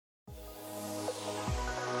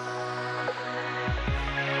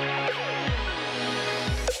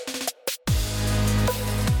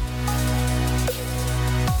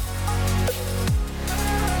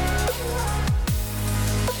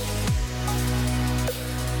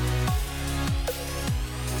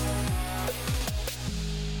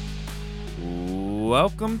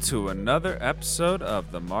Welcome to another episode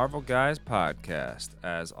of the Marvel Guys podcast.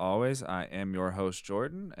 As always, I am your host,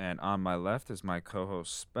 Jordan, and on my left is my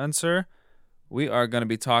co-host, Spencer. We are going to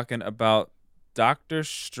be talking about Doctor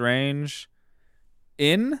Strange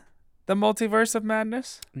in the Multiverse of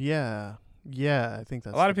Madness. Yeah, I think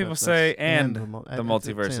that's a lot of people say and the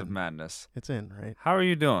Multiverse it's of Madness. It's in, right? How are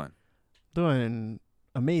you doing? Doing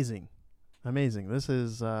amazing. This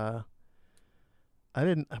is I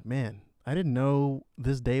didn't know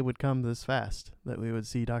this day would come this fast, that we would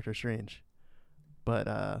see Doctor Strange. But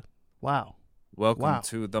wow. Welcome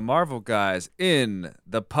to the Marvel Guys in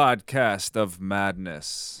the podcast of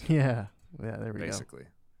madness. Yeah, there we basically.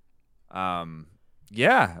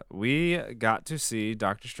 Yeah, we got to see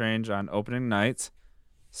Doctor Strange on opening night.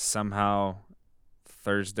 Somehow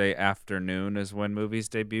Thursday afternoon is when movies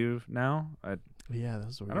debut now. That's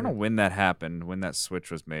weird. I don't know when that happened, when that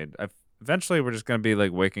switch was made. Eventually, we're just going to be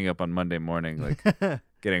like waking up on Monday morning, like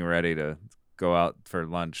getting ready to go out for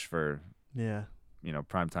lunch for,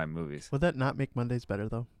 primetime movies. Would that not make Mondays better,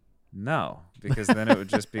 though? No, because then it would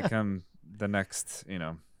just become the next,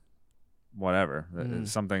 whatever.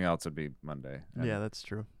 Something else would be Monday. Yeah, that's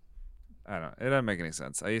true. I don't know. It doesn't make any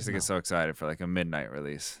sense. I used to get so excited for like a midnight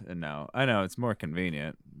release, and now I know it's more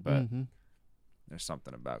convenient, but there's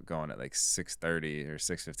something about going at like 6:30 or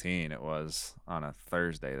 6:15. It was on a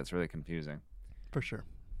Thursday. That's really confusing. For sure.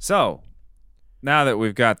 So now that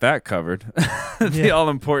we've got that covered, the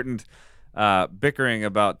all-important bickering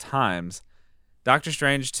about times, Doctor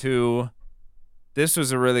Strange 2. This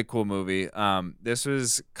was a really cool movie. This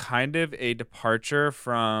was kind of a departure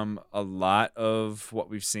from a lot of what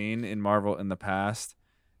we've seen in Marvel in the past.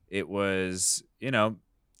 It was,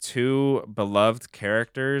 two beloved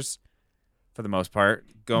characters, for the most part,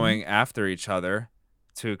 going after each other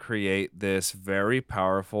to create this very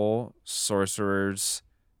powerful sorcerer's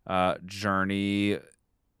journey,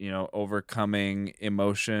 overcoming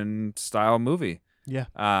emotion style movie. Yeah.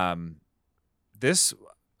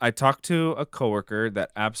 I talked to a coworker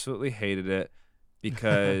that absolutely hated it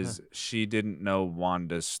because she didn't know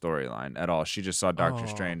Wanda's storyline at all. She just saw Doctor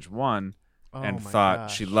Strange 1 and thought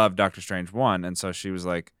she loved Doctor Strange 1. And so she was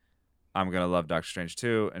like, I'm going to love Doctor Strange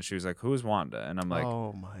 2. And she was like, who is Wanda? And I'm like,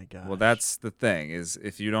 oh my gosh. Well, that's the thing, is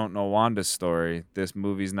if you don't know Wanda's story, this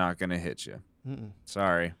movie's not going to hit you.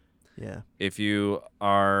 Sorry. Yeah. If you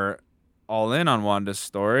are all in on Wanda's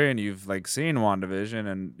story and you've like seen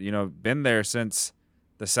WandaVision and, been there since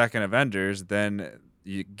the second Avengers, then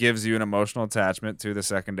it gives you an emotional attachment to the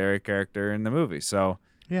secondary character in the movie. So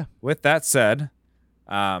with that said,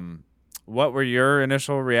 what were your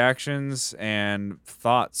initial reactions and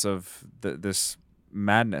thoughts of this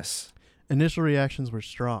madness? Initial reactions were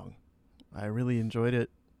strong. I really enjoyed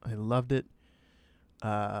it. I loved it.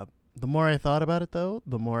 The more I thought about it, though,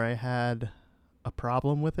 the more I had a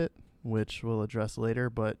problem with it, which we'll address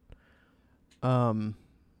later. But I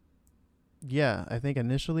think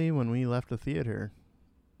initially when we left the theater,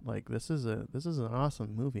 like this is an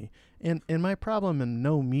awesome movie. And my problem in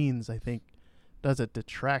no means, I think, does it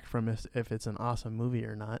detract from if it's an awesome movie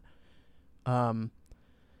or not.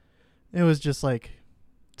 It was just like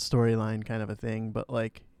storyline kind of a thing, but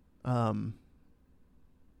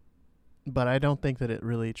but I don't think that it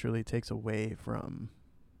really truly takes away from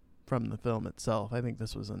the film itself. I think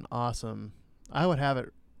this was an awesome. I would have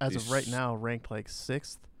it as of right now ranked like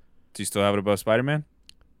 6th. Do you still have it above Spider-Man?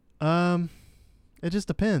 It just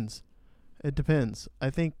depends. It depends. I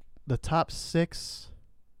think the top 6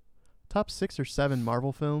 or 7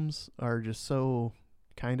 Marvel films are just so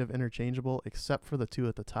kind of interchangeable, except for the 2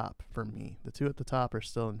 at the top for me. The 2 at the top are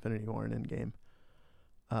still Infinity War and Endgame.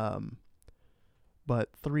 But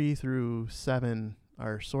 3 through 7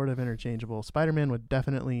 are sort of interchangeable. Spider-Man would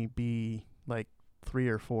definitely be like 3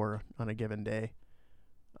 or 4 on a given day.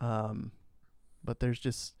 But there's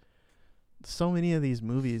just so many of these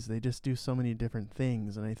movies, they just do so many different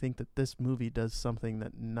things, and I think that this movie does something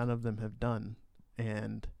that none of them have done,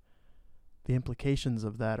 and the implications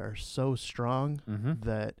of that are so strong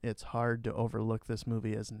that it's hard to overlook this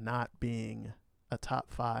movie as not being a top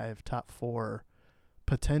 5, top 4,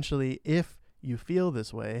 potentially, if you feel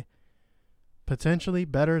this way, potentially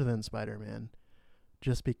better than Spider-Man,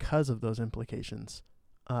 just because of those implications.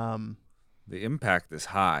 The impact is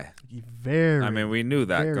high. Very. I mean, we knew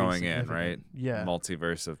that going in, right? Yeah.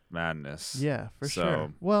 Multiverse of Madness. Yeah, for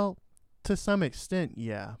sure. Well, to some extent,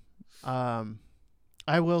 yeah.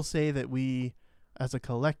 I will say that we, as a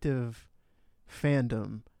collective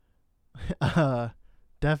fandom,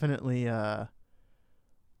 definitely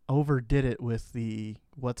overdid it with the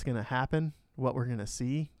what's going to happen, what we're going to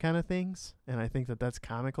see kind of things. And I think that that's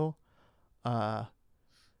comical.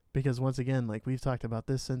 Because once again, like we've talked about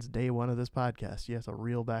this since day one of this podcast, you have to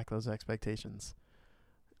reel back those expectations.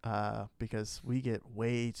 Because we get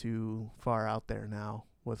way too far out there now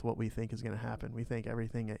with what we think is going to happen. We think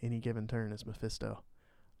everything at any given turn is Mephisto.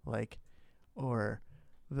 Like, or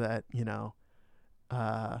that,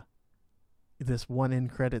 this one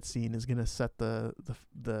end credit scene is going to set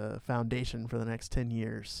the foundation for the next 10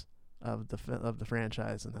 years of the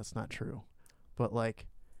franchise, and that's not true. But like,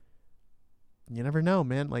 you never know,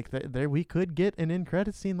 man. Like there we could get an end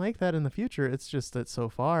credit scene like that in the future. It's just that so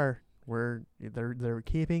far they're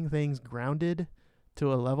keeping things grounded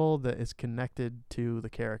to a level that is connected to the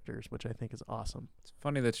characters, which I think is awesome. It's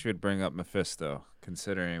funny that you would bring up Mephisto,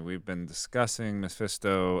 considering we've been discussing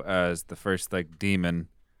Mephisto as the first like demon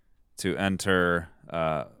to enter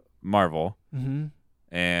Marvel,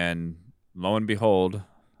 and lo and behold,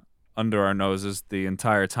 under our noses the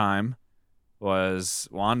entire time was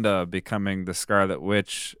Wanda becoming the Scarlet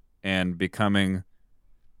Witch and becoming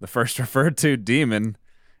the first referred to demon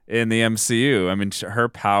in the MCU. I mean, her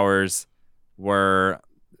powers were,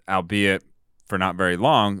 albeit for not very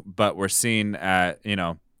long, but were seen at,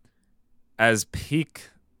 as peak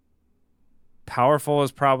powerful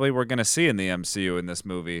as probably we're going to see in the MCU in this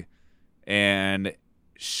movie. And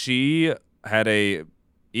she had a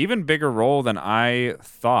even bigger role than I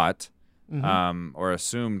thought, or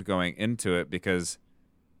assumed going into it, because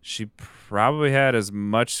she probably had as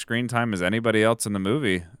much screen time as anybody else in the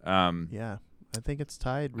movie. Yeah, I think it's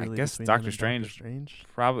tied really. I guess between Doctor Strange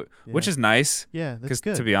probably, yeah. which is nice. Yeah, that's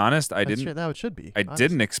good. To be honest, that it should be. I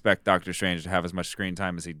didn't expect Doctor Strange to have as much screen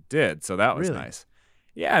time as he did, so that was really nice.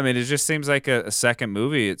 Yeah, I mean, it just seems like a second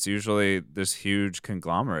movie. It's usually this huge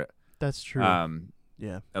conglomerate. That's true.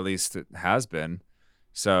 Yeah, at least it has been.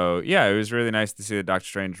 So yeah, it was really nice to see that Doctor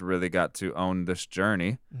Strange really got to own this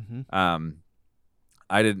journey.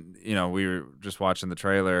 I didn't, we were just watching the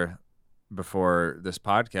trailer before this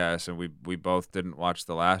podcast, and we both didn't watch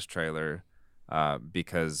the last trailer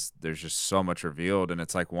because there's just so much revealed, and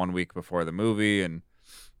it's like 1 week before the movie, and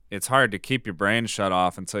it's hard to keep your brain shut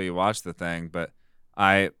off until you watch the thing. But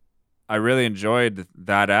I really enjoyed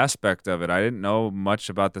that aspect of it. I didn't know much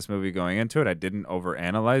about this movie going into it. I didn't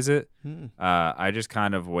overanalyze it. I just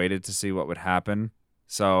kind of waited to see what would happen.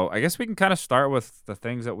 So I guess we can kind of start with the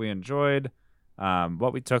things that we enjoyed,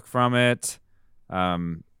 what we took from it,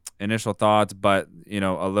 initial thoughts, but,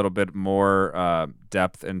 a little bit more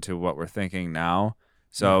depth into what we're thinking now.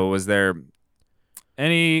 So was there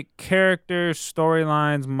any characters,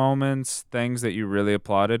 storylines, moments, things that you really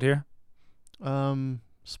applauded here?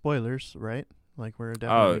 Spoilers, right? Like we're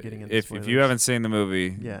definitely getting into spoilers. If you haven't seen the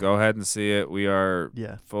movie, go ahead and see it. We are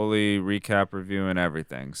fully recap reviewing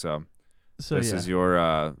everything. So this is your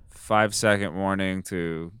 5-second warning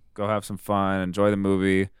to go have some fun, enjoy the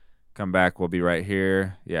movie, come back. We'll be right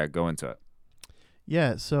here. Yeah, go into it.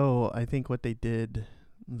 Yeah, so I think what they did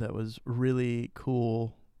that was really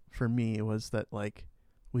cool for me was that like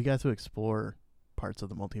we got to explore parts of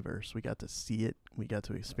the multiverse. We got to see it. We got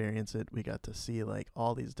to experience it. We got to see like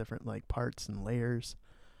all these different like parts and layers.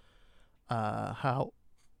 How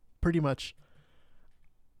pretty much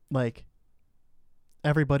like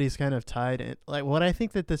everybody's kind of tied in. Like what I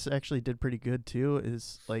think that this actually did pretty good too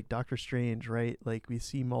is like Doctor Strange, right? Like we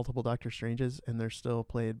see multiple Doctor Stranges and they're still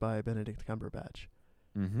played by Benedict Cumberbatch.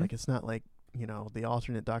 Like it's not like, the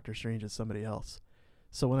alternate Doctor Strange is somebody else.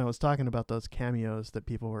 So when I was talking about those cameos that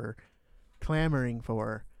people were clamoring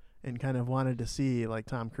for and kind of wanted to see, like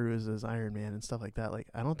Tom Cruise as Iron Man and stuff like that, like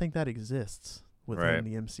I don't think that exists within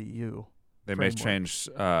the MCU. They may change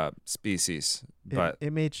species, but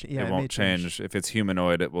it won't change. If it's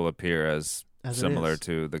humanoid, it will appear as similar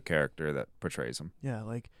to the character that portrays him. Yeah,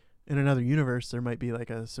 like in another universe, there might be like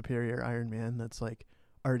a superior Iron Man that's like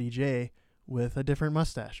RDJ with a different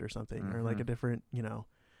mustache or something, or like a different,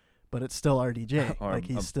 but it's still RDJ. Like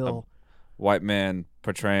he's still white man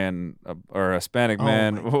portraying or a Hispanic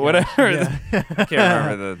man, whatever. Yeah. I can't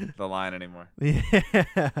remember the line anymore.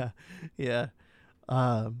 Yeah.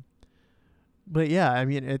 But yeah, I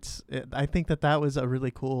mean, I think that was a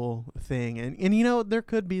really cool thing, and there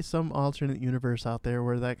could be some alternate universe out there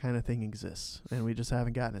where that kind of thing exists, and we just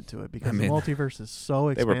haven't gotten into it because the multiverse is so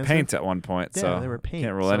expansive. They were paint at one point, so they were paint.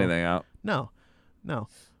 Can't rule anything out. No,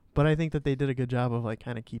 but I think that they did a good job of like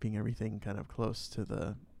kind of keeping everything kind of close to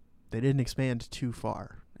they didn't expand too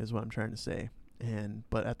far, is what I'm trying to say,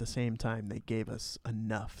 but at the same time they gave us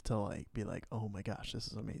enough to like be like, oh my gosh, this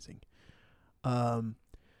is amazing.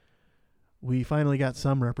 We finally got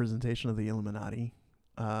some representation of the Illuminati,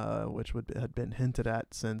 which had been hinted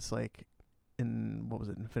at since like in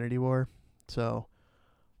Infinity War. So,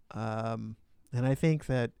 And I think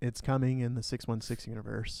that it's coming in the 616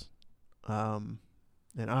 universe, in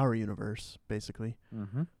our universe, basically.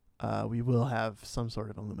 Mm-hmm. We will have some sort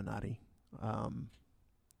of Illuminati.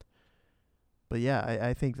 But yeah,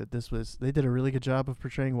 I think that they did a really good job of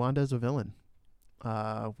portraying Wanda as a villain,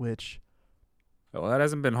 which... Well, that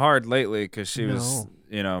hasn't been hard lately because she was,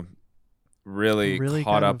 really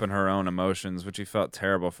caught up in her own emotions, which you felt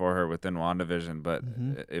terrible for her within WandaVision. But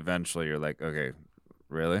eventually you're like, okay,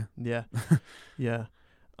 really? Yeah. Yeah.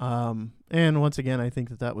 And once again, I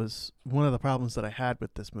think that was one of the problems that I had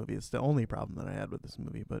with this movie. It's the only problem that I had with this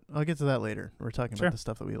movie, but I'll get to that later. We're talking about the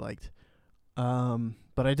stuff that we liked.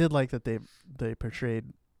 But I did like that they portrayed,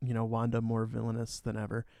 Wanda more villainous than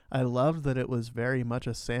ever. I loved that it was very much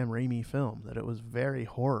a Sam Raimi film, that it was very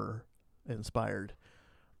horror inspired.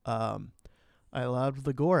 I loved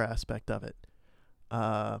the gore aspect of it.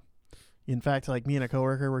 In fact, like me and a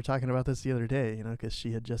coworker were talking about this the other day, because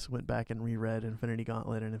she had just went back and reread Infinity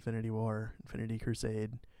Gauntlet and Infinity War, Infinity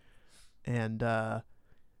Crusade. And,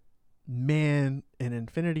 man, in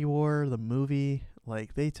Infinity War, the movie,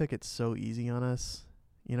 like, they took it so easy on us.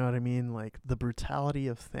 You know what I mean? Like, the brutality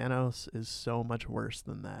of Thanos is so much worse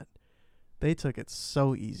than that. They took it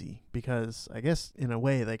so easy because I guess in a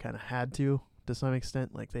way they kind of had to some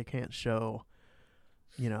extent. Like, they can't show,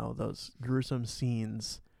 those gruesome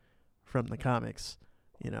scenes from the comics.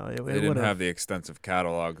 They didn't have the extensive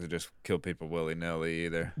catalog to just kill people willy-nilly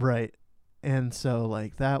either. Right. And so,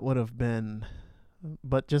 like, that would have been...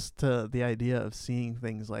 But just the idea of seeing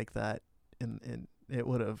things like that, and it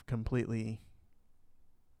would have completely...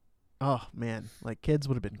 Oh, man. Like, kids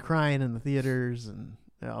would have been crying in the theaters, and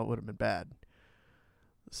it would have been bad.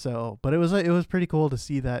 So, but it was pretty cool to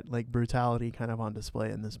see that, like, brutality kind of on display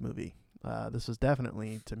in this movie. This was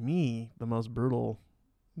definitely, to me, the most brutal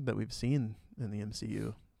that we've seen in the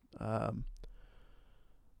MCU.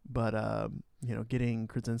 But getting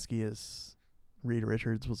Krasinski as Reed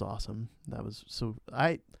Richards was awesome. That was so...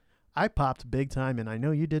 I popped big time, and I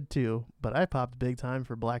know you did too, but I popped big time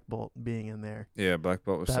for Black Bolt being in there. Yeah, Black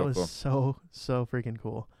Bolt was so cool. That was so freaking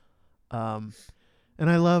cool. And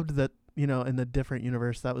I loved that, in the different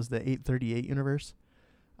universe, that was the 838 universe.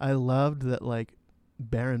 I loved that, like,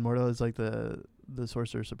 Baron Mordo is, like, the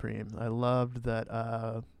Sorcerer Supreme. I loved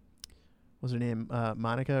that, what's her name?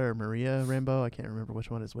 Monica or Maria Rambeau? I can't remember which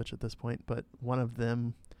one is which at this point, but one of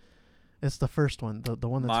them, it's the first one, the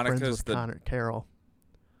one that's Monica's friends with Carol.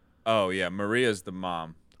 Oh, yeah. Maria's the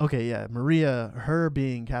mom. Okay, yeah. Maria, her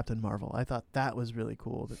being Captain Marvel. I thought that was really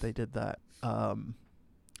cool that they did that. I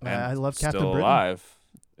love Captain Britain. Still alive,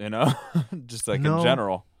 just like in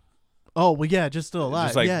general. Oh, well, yeah, just still alive.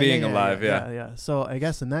 Just like being alive, yeah. So I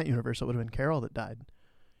guess in that universe, it would have been Carol that died.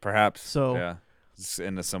 Perhaps. So, yeah. It's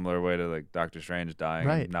in a similar way to, like, Doctor Strange dying.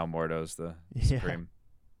 Right. And now Mordo's the Supreme.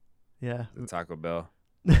 Yeah. The Taco Bell.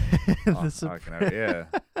 Yeah.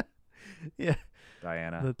 Yeah.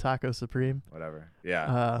 Diana. The Taco Supreme. Whatever.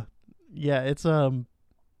 Yeah. Yeah, it's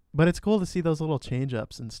but it's cool to see those little change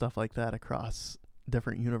ups and stuff like that across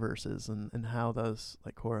different universes and how those,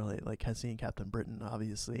 like, correlate. Like, seeing Captain Britain,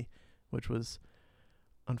 obviously, which was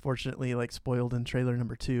unfortunately, like, spoiled in trailer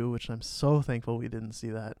number 2, which I'm so thankful we didn't see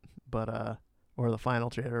that. But or the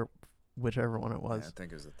final trailer, whichever one it was. Yeah, I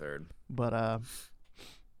think it was the 3rd. But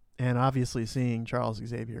and obviously seeing Charles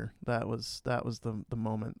Xavier, that was the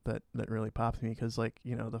moment that really popped me, because, like,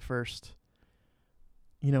 the first,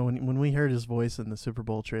 when we heard his voice in the Super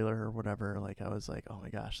Bowl trailer or whatever, like, I was like, oh my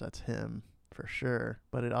gosh, that's him for sure.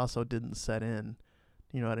 But it also didn't set in,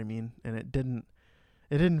 you know what I mean? And it didn't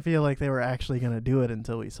feel like they were actually going to do it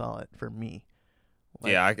until we saw it, for me.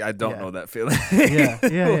 Like, yeah, I don't know that feeling.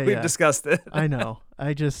 Yeah. We've discussed it. I know.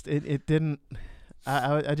 I just, it didn't...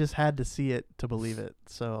 I just had to see it to believe it.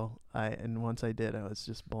 So and once I did, I was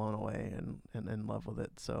just blown away and in love with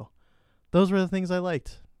it. So those were the things I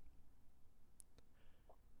liked.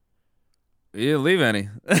 You didn't leave any.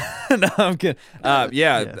 No, I'm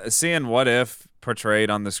kidding. Seeing What If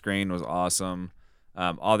portrayed on the screen was awesome.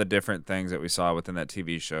 All the different things that we saw within that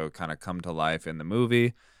TV show kind of come to life in the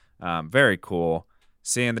movie. Very cool.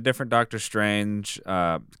 Seeing the different Doctor Strange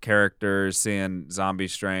characters, seeing Zombie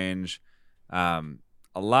Strange.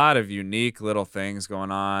 A lot of unique little things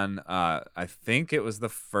going on. I think it was the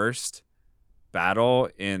first battle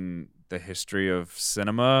in the history of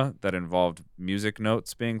cinema that involved music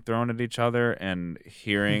notes being thrown at each other and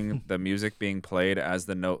hearing the music being played as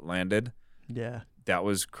the note landed. Yeah. That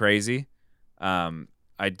was crazy.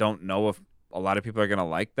 I don't know if a lot of people are going to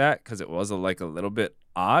like that because it was a little bit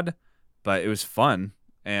odd, but it was fun.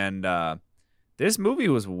 And this movie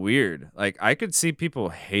was weird. Like, I could see people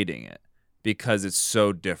hating it because it's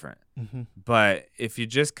so different. Mm-hmm. But if you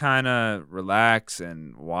just kind of relax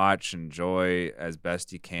and watch, enjoy as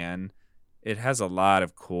best you can, it has a lot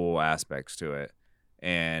of cool aspects to it.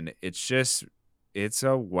 And it's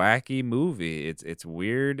a wacky movie. It's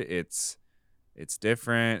weird. It's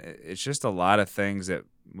different. It's just a lot of things that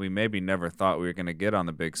we maybe never thought we were going to get on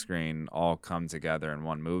the big screen all come together in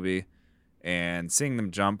one movie. And seeing them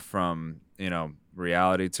jump from,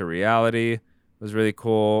 reality to reality was really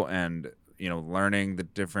cool. And, learning the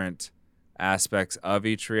different aspects of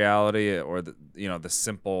each reality, or the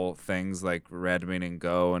simple things like red meaning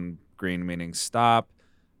go and green meaning stop.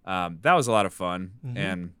 That was a lot of fun. Mm-hmm.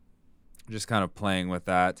 And just kind of playing with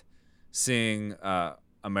that, seeing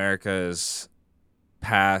America's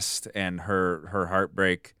past and her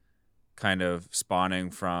heartbreak kind of spawning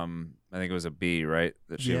from, I think it was a bee, right,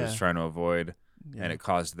 that she was trying to avoid. Yeah. And it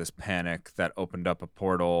caused this panic that opened up a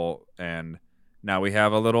portal, and now we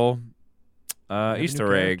have a little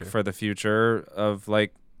Easter egg for the future of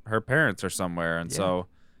like her parents are somewhere, and so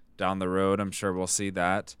down the road I'm sure we'll see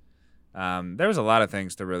that. There was a lot of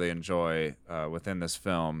things to really enjoy within this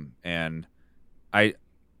film, and I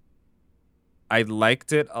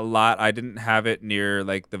liked it a lot. I didn't have it near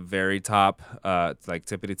like the very top, like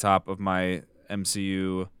tippity top of my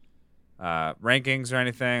MCU rankings or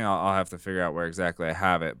anything. I'll have to figure out where exactly I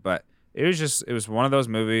have it, but it was one of those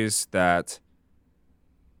movies that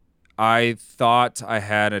I thought I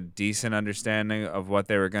had a decent understanding of what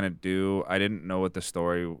they were going to do. I didn't know what the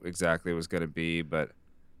story exactly was going to be, but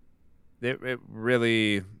it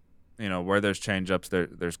really, where there's change-ups,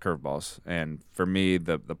 there's curveballs. And for me,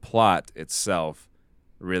 the plot itself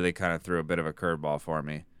really kind of threw a bit of a curveball for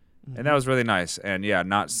me. Mm-hmm. And that was really nice. And,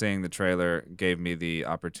 not seeing the trailer gave me the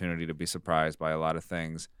opportunity to be surprised by a lot of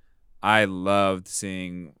things. I loved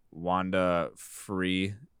seeing Wanda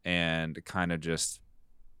free and kind of just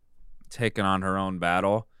taking on her own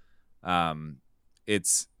battle.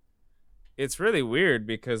 It's really weird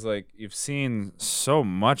because like you've seen so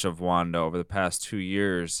much of Wanda over the past 2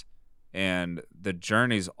 years, and the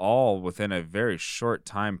journey's all within a very short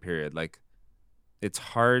time period. Like it's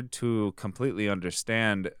hard to completely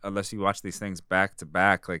understand unless you watch these things back to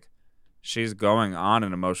back. Like she's going on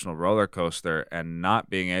an emotional roller coaster and not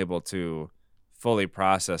being able to fully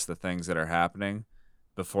process the things that are happening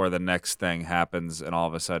before the next thing happens, and all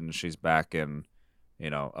of a sudden she's back in,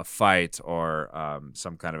 a fight or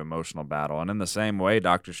some kind of emotional battle. And in the same way,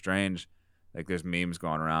 Doctor Strange, like there's memes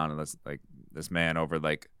going around, and it's like this man over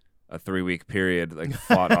like a 3-week period, like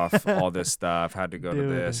fought off all this stuff, had to go to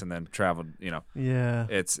this, and then traveled. Yeah,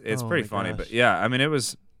 it's pretty funny, but I mean, it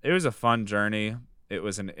was a fun journey. It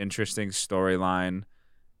was an interesting storyline,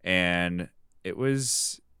 and it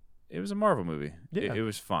was a Marvel movie. Yeah. It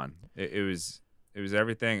was fun. It was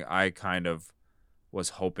everything I kind of was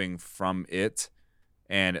hoping from it,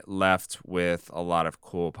 and it left with a lot of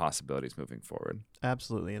cool possibilities moving forward.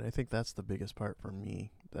 Absolutely, and I think that's the biggest part for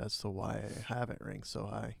me. That's why I have it ranked so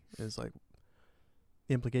high, is like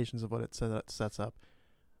the implications of what it sets up.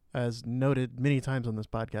 As noted many times on this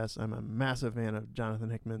podcast, I'm a massive fan of Jonathan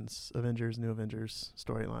Hickman's New Avengers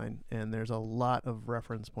storyline, and there's a lot of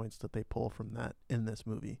reference points that they pull from that in this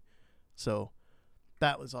movie. So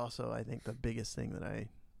that was also, I think, the biggest thing that I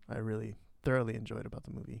really thoroughly enjoyed about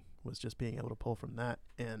the movie, was just being able to pull from that,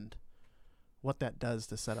 and what that does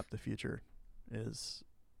to set up the future is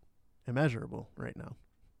immeasurable right now.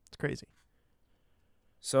 It's crazy.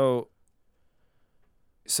 So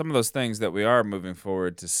some of those things that we are moving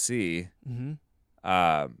forward to see, in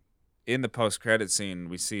the post-credit scene,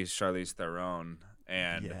 we see Charlize Theron,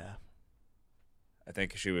 and I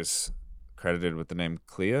think she was credited with the name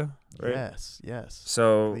Clea, right? Yes.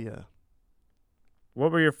 So Clea.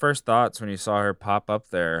 What were your first thoughts when you saw her pop up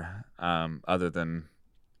there, other than,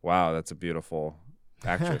 wow, that's a beautiful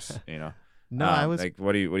actress, No, I was like,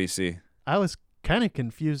 what do you see? I was kind of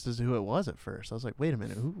confused as to who it was at first. I was like, wait a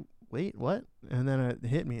minute, what? And then it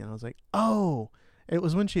hit me, and I was like, oh, it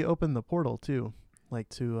was when she opened the portal too, like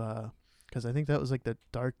to, because I think that was like the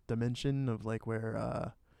dark dimension of like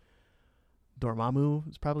where Dormammu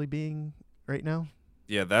is probably being right now.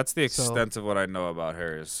 Yeah, that's the extent of what I know about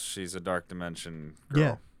her, is she's a dark dimension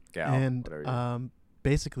girl, gal, and whatever.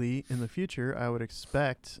 Basically in the future, I would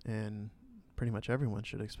expect, and pretty much everyone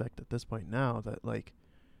should expect at this point now, that like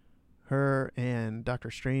her and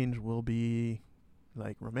Doctor Strange will be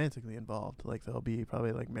like romantically involved. Like they'll be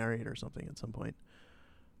probably like married or something at some point.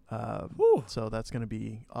 So that's going to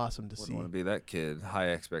be awesome to see. Wouldn't want to be that kid.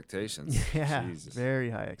 High expectations. Yeah, Jesus. Very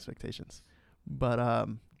high expectations. But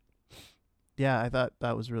I thought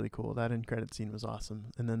that was really cool. That end credit scene was awesome.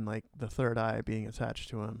 And then like the third eye being attached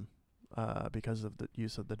to him because of the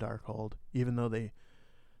use of the Darkhold. Even though they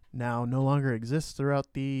now no longer exists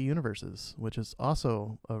throughout the universes, which is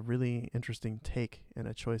also a really interesting take and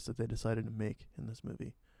a choice that they decided to make in this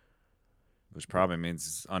movie. Which probably means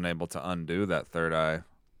it's unable to undo that third eye,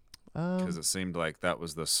 because it seemed like that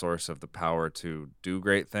was the source of the power to do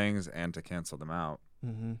great things and to cancel them out.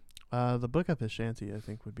 Mm-hmm. The Book of Vishanti, I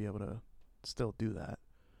think, would be able to still do that.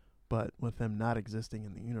 But with them not existing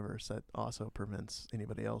in the universe, that also prevents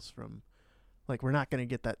anybody else from... Like, we're not going to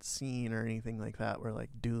get that scene or anything like that where, like,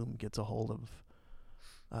 Doom gets a hold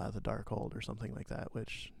of the Darkhold or something like that,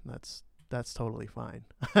 which that's totally fine.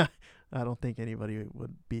 I don't think anybody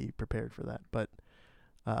would be prepared for that. But,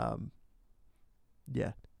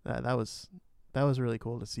 yeah, that was really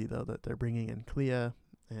cool to see, though, that they're bringing in Clea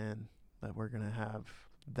and that we're going to have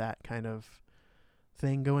that kind of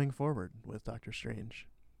thing going forward with Doctor Strange.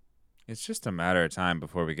 It's just a matter of time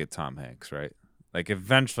before we get Tom Hanks, right? Like,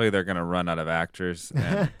 eventually they're going to run out of actors,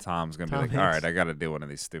 and Tom's going to be like, all right, I got to do one of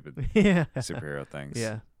these stupid superhero things.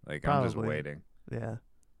 Yeah. Like, probably. I'm just waiting. Yeah.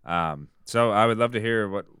 So I would love to hear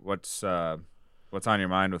what's on your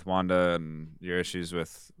mind with Wanda and your issues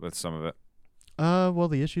with some of it. Well,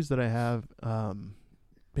 the issues that I have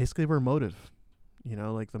basically were motive. You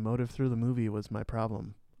know, like the motive through the movie was my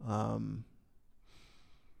problem.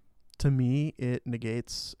 To me, it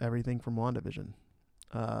negates everything from WandaVision.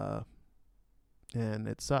 And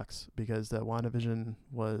it sucks because that WandaVision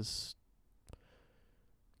was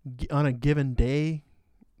on a given day.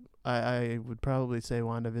 I would probably say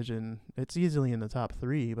WandaVision, it's easily in the top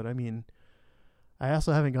 3, but I mean, I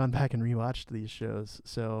also haven't gone back and rewatched these shows.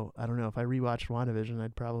 So I don't know, if I rewatched WandaVision,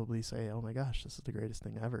 I'd probably say, oh my gosh, this is the greatest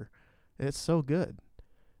thing ever. It's so good.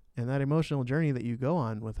 And that emotional journey that you go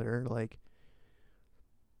on with her, like,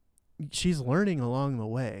 she's learning along the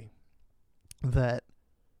way that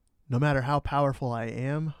no matter how powerful I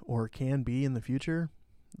am or can be in the future,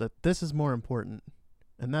 that this is more important.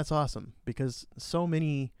 And that's awesome because so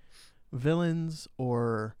many villains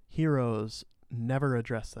or heroes never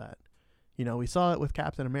address that. You know, we saw it with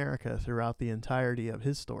Captain America throughout the entirety of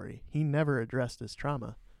his story. He never addressed his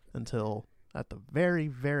trauma until at the very,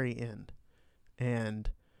 very end. And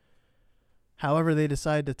however they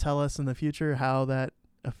decide to tell us in the future how that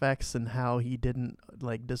affects and how he didn't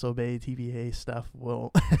like disobey TVA stuff,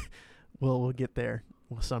 we'll get there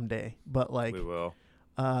someday. But like we will.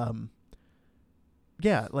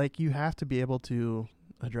 Yeah, like you have to be able to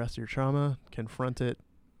address your trauma, confront it,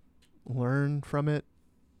 learn from it,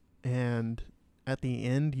 and at the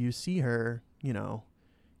end you see her, you know,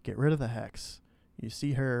 get rid of the hex. You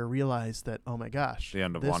see her realize that, oh my gosh, the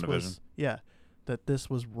end of WandaVision. That this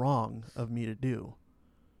was wrong of me to do.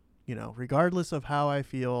 You know, regardless of how I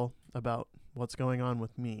feel about what's going on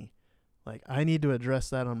with me, like I need to address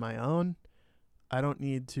that on my own. I don't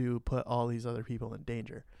need to put all these other people in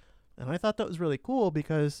danger. And I thought that was really cool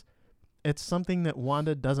because it's something that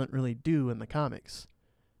Wanda doesn't really do in the comics.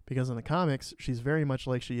 Because in the comics, she's very much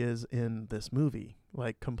like she is in this movie,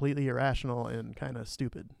 like completely irrational and kind of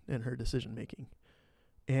stupid in her decision making.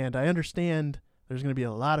 And I understand there's going to be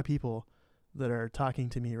a lot of people that are talking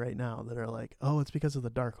to me right now that are like, oh, it's because of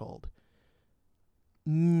the Darkhold.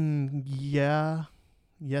 Yeah.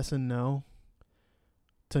 Yes and no.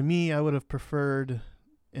 To me, I would have preferred,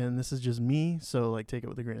 and this is just me, so like take it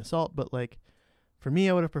with a grain of salt, but like for me,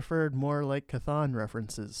 I would have preferred more like Chthon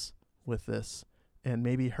references with this, and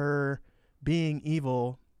maybe her being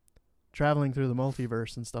evil, traveling through the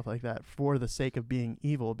multiverse and stuff like that for the sake of being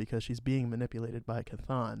evil because she's being manipulated by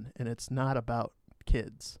Chthon, and it's not about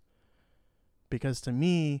kids. Because to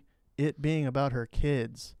me, it being about her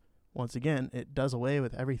kids, once again, it does away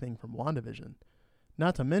with everything from WandaVision.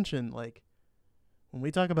 Not to mention, like, when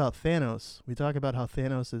we talk about Thanos, we talk about how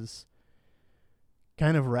Thanos is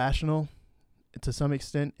kind of rational to some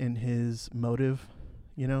extent in his motive.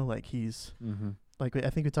 You know, like he's, like, I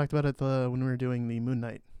think we talked about it when we were doing the Moon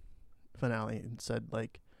Knight finale and said,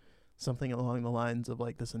 like, something along the lines of,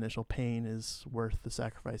 like, this initial pain is worth the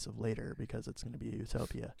sacrifice of later because it's going to be a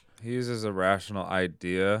utopia. He uses a rational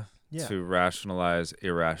idea to rationalize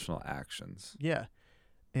irrational actions. Yeah.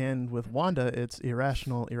 And with Wanda, it's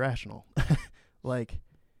irrational. Like,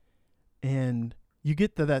 and you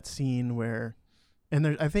get to that scene where, and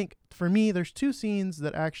there, I think for me, there's 2 scenes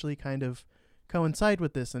that actually kind of coincide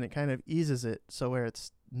with this, and it kind of eases it so where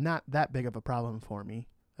it's not that big of a problem for me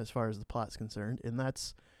as far as the plot's concerned. And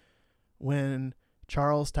that's when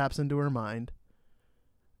Charles taps into her mind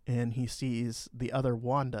and he sees the other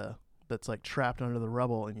Wanda that's like trapped under the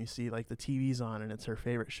rubble, and you see like the TV's on and it's her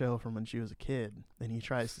favorite show from when she was a kid, and he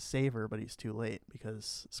tries to save her, but he's too late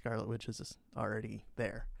because Scarlet Witch is already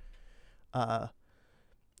there.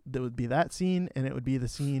 there would be that scene, and it would be the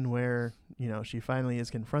scene where, she finally is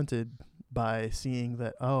confronted by seeing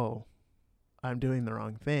that, oh, I'm doing the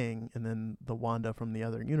wrong thing, and then the Wanda from the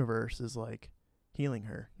other universe is like healing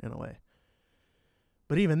her in a way.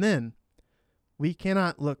 But even then, we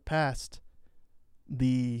cannot look past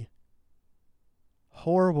the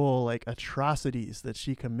horrible atrocities that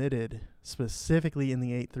she committed specifically in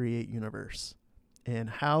the 838 universe, and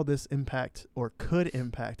how this impact or could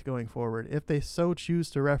impact going forward if they so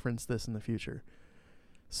choose to reference this in the future.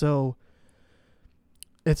 So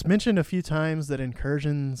it's mentioned a few times that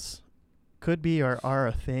incursions could be or are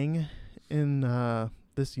a thing in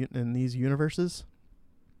these universes.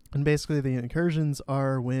 And basically the incursions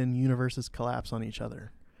are when universes collapse on each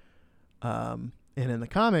other. And in the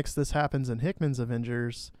comics, this happens in Hickman's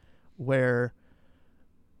Avengers, where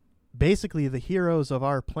basically the heroes of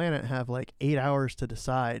our planet have 8 hours to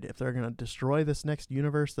decide if they're going to destroy this next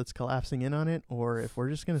universe that's collapsing in on it, or if we're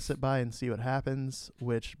just going to sit by and see what happens,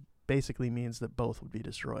 which basically means that both would be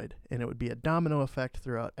destroyed. And it would be a domino effect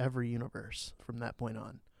throughout every universe from that point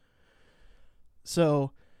on.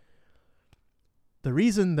 So the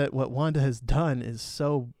reason that what Wanda has done is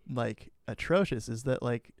so atrocious is that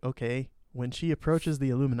okay, when she approaches the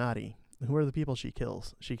Illuminati, who are the people she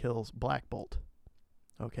kills? She kills Black Bolt.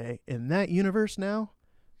 Okay, in that universe now,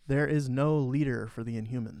 there is no leader for the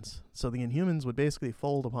Inhumans. So the Inhumans would basically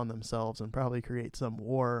fold upon themselves and probably create some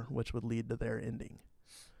war which would lead to their ending.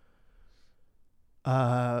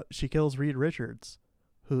 She kills Reed Richards,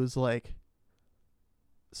 who's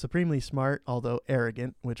supremely smart, although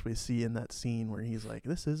arrogant, which we see in that scene where he's like,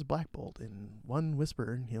 this is Black Bolt, in one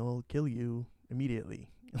whisper and he'll kill you immediately.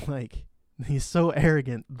 He's so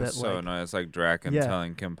arront that it's so annoying. It's like Draken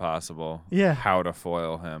telling Kim Possible how to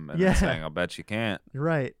foil him and then saying, I'll bet you can't.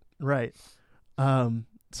 Right.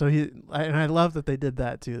 So I love that they did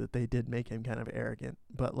that too, that they did make him kind of arrogant,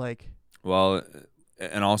 but well,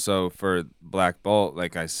 and also for Black Bolt,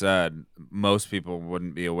 like I said, most people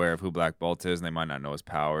wouldn't be aware of who Black Bolt is, and they might not know his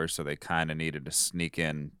powers, so they kind of needed to sneak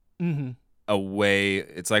in a way.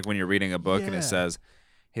 It's like when you're reading a book and it says,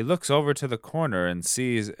 he looks over to the corner and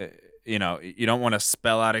sees, you don't want to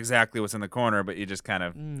spell out exactly what's in the corner, but you just kind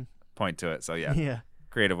of point to it. So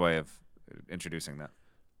creative way of introducing that.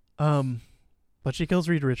 But she kills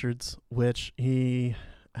Reed Richards, which he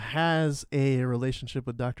has a relationship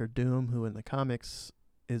with Dr. Doom, who in the comics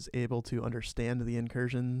is able to understand the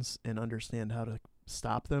incursions and understand how to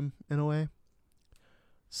stop them in a way.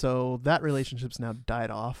 So that relationship's now died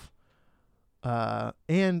off.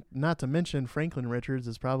 And not to mention, Franklin Richards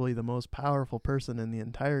is probably the most powerful person in the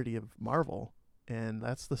entirety of Marvel. And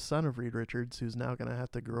that's the son of Reed Richards, who's now going to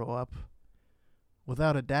have to grow up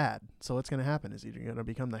without a dad. So what's going to happen? Is he going to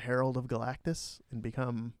become the Herald of Galactus and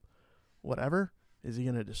become whatever? Is he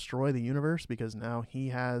going to destroy the universe because now he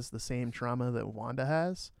has the same trauma that Wanda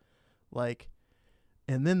has?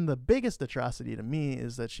 And then the biggest atrocity to me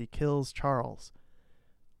is that she kills Charles.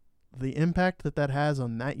 The impact that has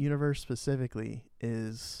on that universe specifically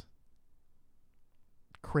is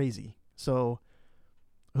crazy. So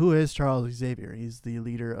who is Charles Xavier? He's the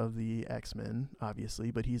leader of the X-Men,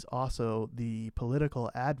 obviously, but he's also the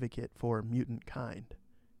political advocate for mutant kind.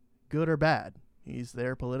 Good or bad, he's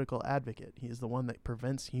their political advocate. He's the one that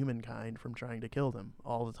prevents humankind from trying to kill them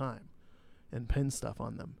all the time and pin stuff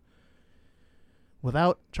on them.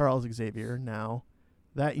 Without Charles Xavier, now,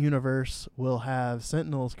 that universe will have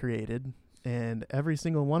Sentinels created, and every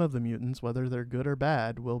single one of the mutants, whether they're good or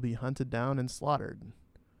bad, will be hunted down and slaughtered.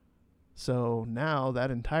 So now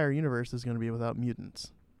that entire universe is going to be without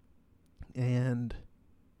mutants. And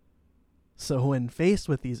so when faced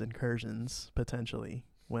with these incursions, potentially,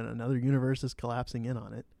 when another universe is collapsing in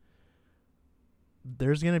on it,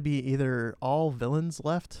 there's going to be either all villains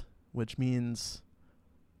left, which means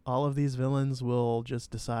all of these villains will just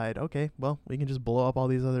decide, okay, well, we can just blow up all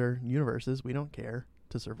these other universes. We don't care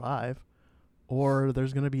to survive. Or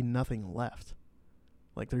there's going to be nothing left.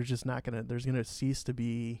 There's going to cease to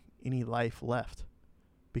be any life left,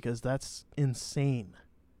 because that's insane.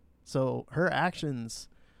 So her actions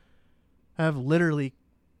have literally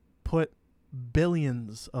put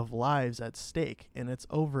billions of lives at stake, and it's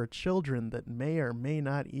over children that may or may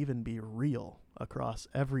not even be real across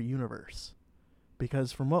every universe.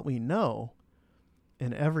 Because from what we know,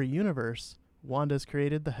 in every universe, Wanda's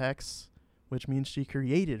created the Hex, which means she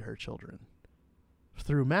created her children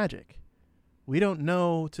through magic. We don't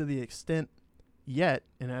know to the extent yet,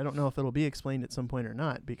 and I don't know if it'll be explained at some point or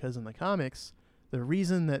not, because in the comics, the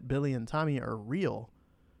reason that Billy and Tommy are real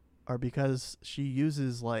are because she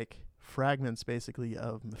uses fragments basically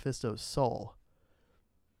of Mephisto's soul.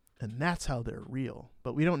 And that's how they're real.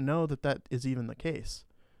 But we don't know that is even the case.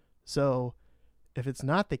 So if it's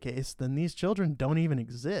not the case, then these children don't even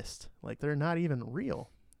exist. Like, they're not even real.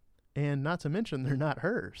 And not to mention, they're not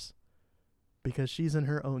hers because she's in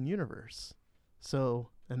her own universe. So,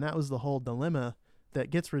 and that was the whole dilemma that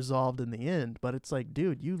gets resolved in the end. But it's like,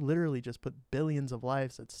 dude, you literally just put billions of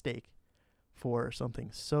lives at stake for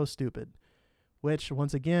something so stupid, which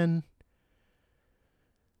once again,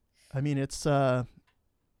 I mean, it's kind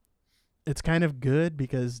of good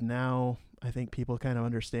because now I think people kind of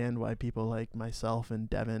understand why people like myself and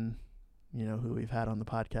Devin, you know, who we've had on the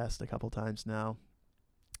podcast a couple times now,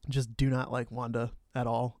 just do not like Wanda at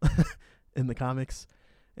all in the comics.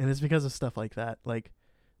 And it's because of stuff like that. Like,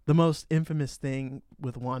 the most infamous thing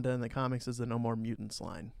with Wanda in the comics is the "no more mutants"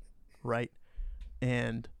 line, right?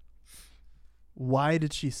 And why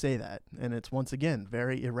did she say that? And it's, once again,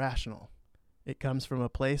 very irrational. It comes from a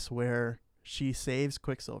place where she saves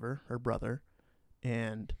Quicksilver, her brother,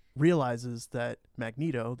 and realizes that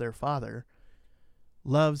Magneto, their father,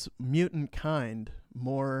 loves mutant kind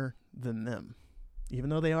more than them. Even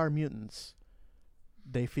though they are mutants,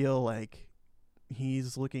 they feel like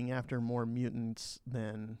he's looking after more mutants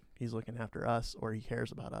than he's looking after us, or he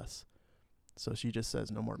cares about us. So she just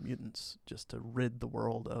says no more mutants, just to rid the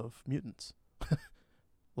world of mutants.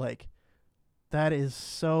 Like, that is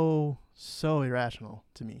so irrational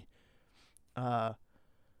to me.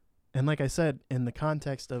 And like I said, in the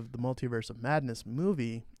context of the Multiverse of Madness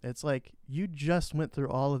movie, it's like you just went through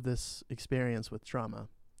all of this experience with trauma,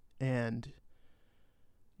 and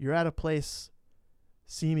you're at a place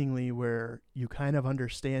seemingly where you kind of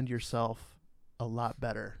understand yourself a lot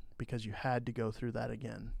better because you had to go through that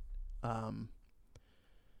again.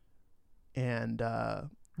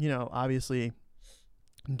 You know, obviously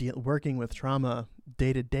working with trauma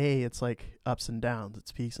day to day, it's like ups and downs,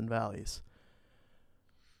 it's peaks and valleys.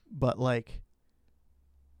 But like,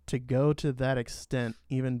 to go to that extent,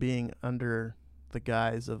 even being under the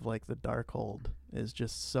guise of like the Darkhold, is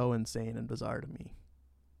just so insane and bizarre to me.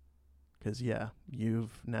 Because yeah,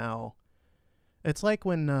 you've now, it's like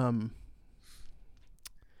when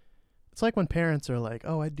parents are like,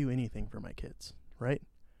 oh, I'd do anything for my kids, right?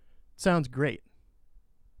 Sounds great.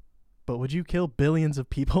 But would you kill billions of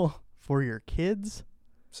people for your kids?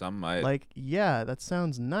 Some might. Like, yeah, that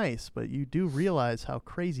sounds nice, but you do realize how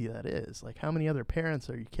crazy that is. Like, how many other parents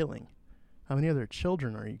are you killing? How many other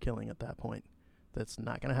children are you killing at that point that's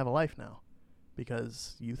not going to have a life now?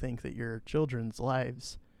 Because you think that your children's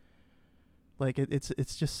lives, like,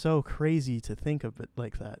 it's just so crazy to think of it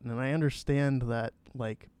like that. And I understand that,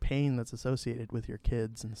 like, pain that's associated with your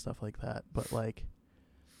kids and stuff like that. But, like,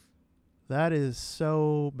 that is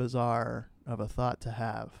so bizarre of a thought to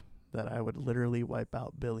have, that I would literally wipe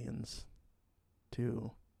out billions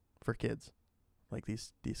for kids, like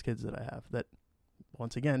these kids that I have, that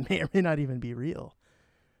once again may or may not even be real.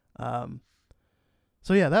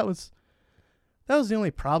 So yeah, that was the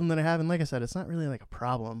only problem that I have. And like I said, it's not really like a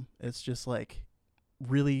problem. It's just like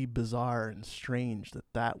really bizarre and strange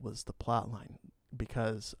that was the plot line,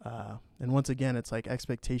 because and once again, it's like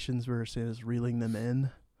expectations versus reeling them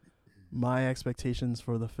in. My expectations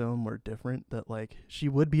for the film were different, that like she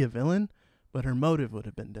would be a villain, but her motive would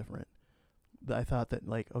have been different. I thought that,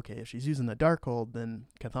 like, okay, if she's using the Darkhold, then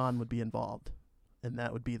Chthon would be involved, and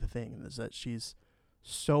that would be the thing, is that she's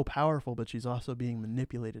so powerful, but she's also being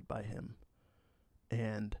manipulated by him,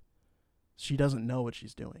 and she doesn't know what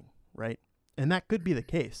she's doing, right? And that could be the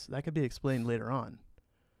case. That could be explained later on.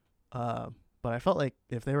 But I felt like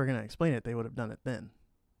if they were going to explain it, they would have done it then.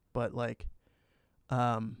 But like,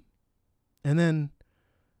 and then,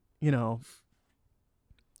 you know,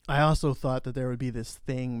 I also thought that there would be this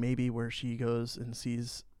thing maybe where she goes and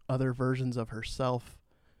sees other versions of herself,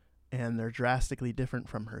 and they're drastically different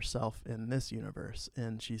from herself in this universe.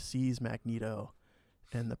 And she sees Magneto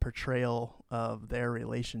and the portrayal of their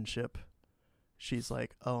relationship. She's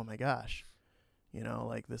like, oh my gosh, you know,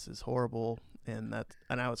 like, this is horrible. And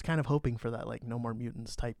I was kind of hoping for that, like, no more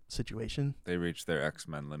mutants type situation. They reached their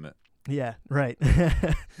X-Men limit. Yeah, right.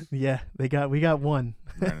 Yeah, we got one.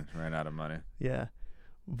 ran out of money. Yeah.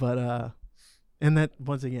 But and that,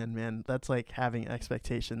 once again, man, that's like having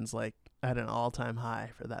expectations like at an all-time high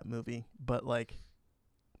for that movie. But like,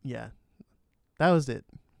 yeah, that was it.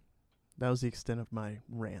 That was the extent of my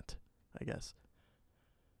rant, I guess.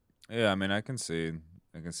 Yeah, I mean, I can see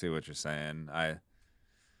what you're saying. I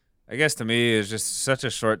guess to me, it's just such a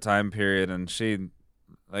short time period, and she,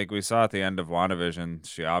 like we saw at the end of WandaVision,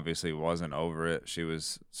 she obviously wasn't over it. She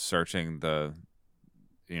was searching the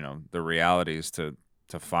realities to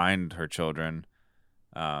find her children,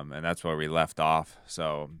 and that's where we left off.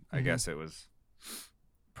 So I guess it was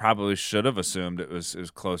probably should have assumed it was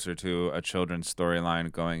closer to a children's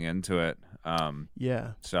storyline going into it.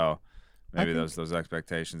 Yeah. So maybe think, those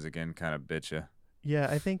expectations again kind of bit you. Yeah,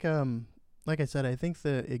 I think like I said, I think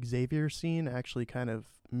the Xavier scene actually kind of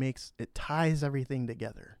ties everything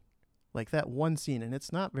together. Like that one scene, and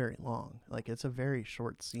it's not very long. Like it's a very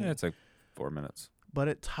short scene. Yeah, it's like 4 minutes. But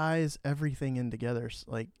it ties everything in together,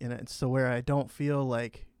 like, and it's so where I don't feel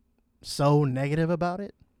like so negative about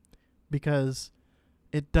it, because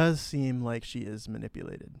it does seem like she is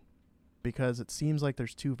manipulated, because it seems like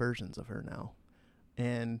there's two versions of her now,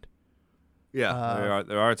 and yeah,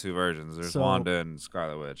 there are two versions. There's Wanda and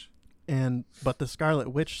Scarlet Witch, but the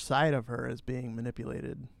Scarlet Witch side of her is being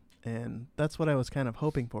manipulated, and that's what I was kind of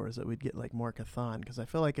hoping for, is that we'd get like more Chthon, because I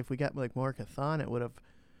feel like if we got like more Chthon, it would have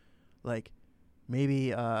like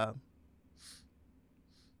maybe and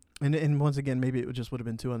once again, maybe it just would have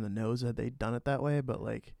been too on the nose had they done it that way, but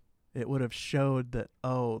like it would have showed that,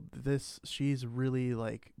 oh, she's really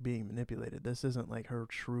like being manipulated. This isn't like her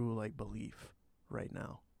true like belief right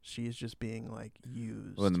now. She's just being like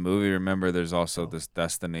used. Well, in the movie, remember, there's also this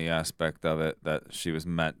destiny aspect of it, that she was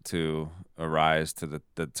meant to arise to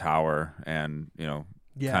the tower and,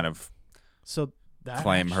 kind of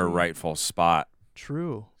claim her rightful spot.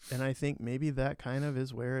 True. And I think maybe that kind of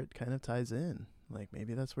is where it kind of ties in. Like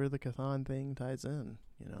maybe that's where the Chthon thing ties in.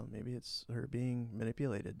 Maybe it's her being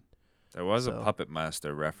manipulated. There was a Puppet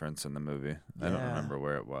Master reference in the movie. I don't remember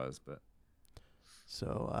where it was, but.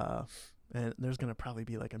 So, and there's going to probably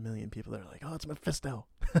be like a million people that are like, oh, it's Mephisto.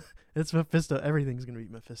 It's Mephisto. Everything's going to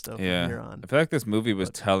be Mephisto from here on. I feel like this movie was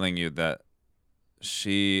telling you that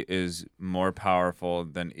she is more powerful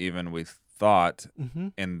than even we thought,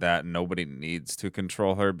 in that nobody needs to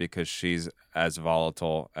control her because she's as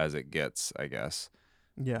volatile as it gets, I guess.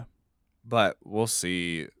 Yeah. But we'll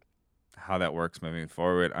see how that works moving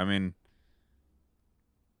forward. I mean,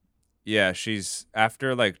 yeah, she's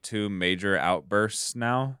after like two major outbursts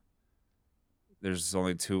now. There's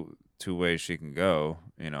only two ways she can go.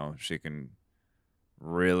 She can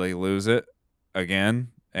really lose it again,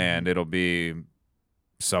 and it'll be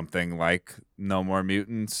something like No More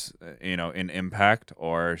Mutants, in Impact,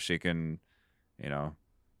 or she can,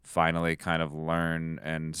 finally kind of learn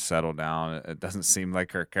and settle down. It doesn't seem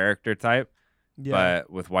like her character type, but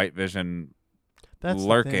with White Vision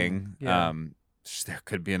lurking, there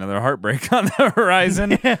could be another heartbreak on the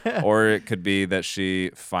horizon, or it could be that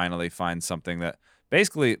she finally finds something that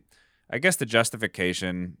basically, I guess the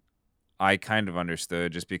justification I kind of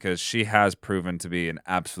understood, just because she has proven to be an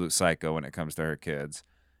absolute psycho when it comes to her kids.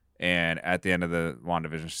 And at the end of the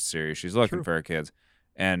WandaVision series, she's looking for her kids.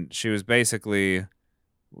 And she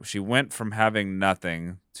went from having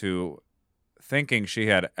nothing to thinking she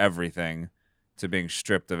had everything to being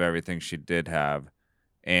stripped of everything she did have.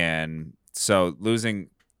 And so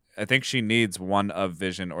I think she needs one of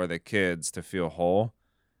Vision or the kids to feel whole.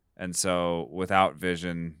 And so without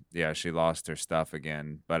Vision, she lost her stuff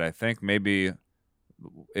again. But I think maybe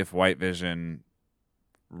if White Vision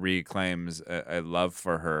reclaims a love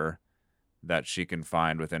for her that she can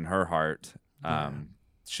find within her heart,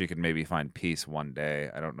 she could maybe find peace one day.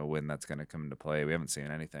 I don't know when that's going to come into play. We haven't seen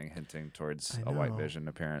anything hinting towards a White Vision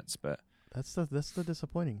appearance, but that's the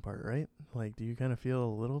disappointing part, right? Like, do you kind of feel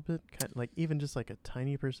a little bit like even just like a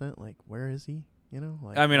tiny percent, like where is he?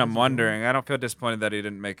 Like, I mean, I'm wondering. I don't feel disappointed that he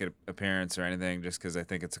didn't make an appearance or anything, just because I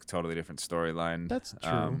think it's a totally different storyline. That's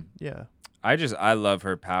true. Yeah. I love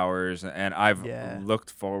her powers, and I've looked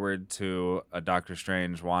forward to a Doctor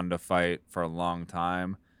Strange Wanda fight for a long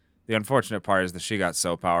time. The unfortunate part is that she got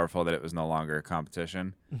so powerful that it was no longer a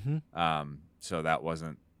competition. So that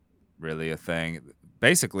wasn't really a thing.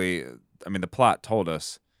 Basically, I mean, the plot told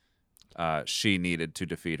us she needed to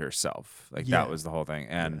defeat herself. Like that was the whole thing,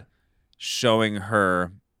 and showing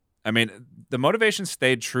her. I mean, the motivation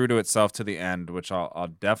stayed true to itself to the end, which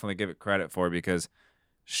I'll definitely give it credit for, because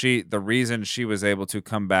the reason she was able to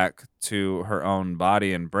come back to her own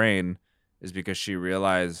body and brain is because she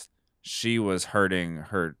realized she was hurting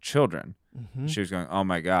her children. She was going, oh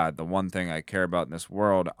my God, the one thing I care about in this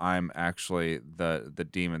world, I'm actually the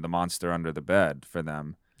demon, the monster under the bed for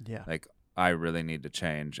them. Yeah. Like, I really need to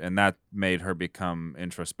change. And that made her become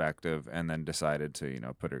introspective, and then decided to,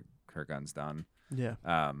 put her guns down. Yeah.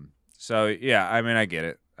 So yeah, I mean, I get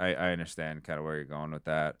it. I understand kind of where you're going with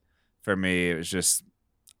that. For me, it was just,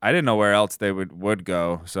 I didn't know where else they would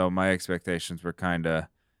go. So my expectations were kind of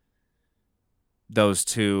those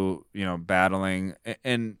two, battling.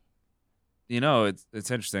 And it's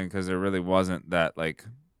interesting because there really wasn't that like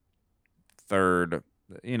third,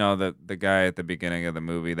 the guy at the beginning of the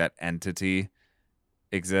movie, that entity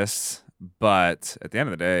exists, But at the end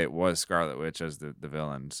of the day, it was Scarlet Witch as the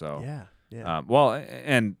villain. So, Yeah. well,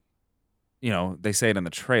 and they say it in the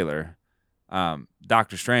trailer.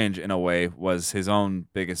 Doctor Strange, in a way, was his own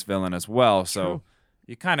biggest villain as well. So True.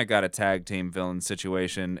 you kind of got a tag team villain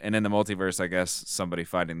situation. And in the multiverse, I guess somebody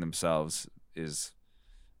fighting themselves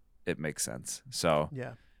it makes sense. So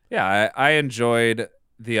yeah, I enjoyed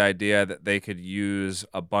the idea that they could use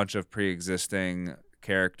a bunch of pre-existing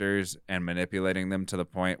characters and manipulating them to the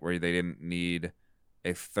point where they didn't need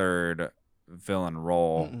a third villain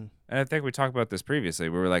role. And I think we talked about this previously.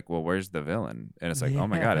 We were like, well, where's the villain? And it's like, oh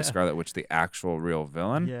my God, is Scarlet Witch the actual real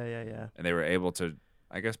villain? Yeah. And they were able to,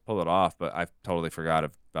 I guess, pull it off. But I totally forgot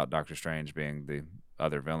about Doctor Strange being the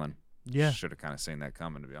other villain. Yeah. Should have kind of seen that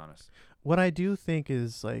coming, to be honest. What I do think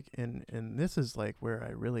is like, and this is like where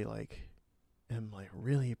I really am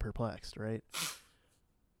really perplexed, right?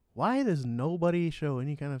 Why does nobody show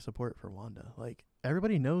any kind of support for Wanda? Like,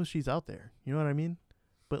 everybody knows she's out there. You know what I mean?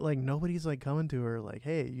 But like, nobody's like coming to her like,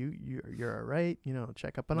 hey, you're all right.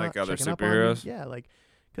 Check up on like other checking superheroes. Up on yeah, like,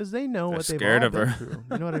 because they know They're what they've scared all of been her. through.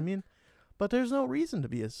 You know what I mean? But there's no reason to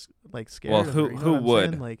be scared. Well, of who her, you know who what I'm would?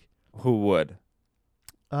 saying? Like, who would?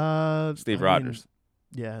 Steve Rogers.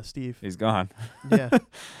 Yeah, Steve. He's gone. Yeah,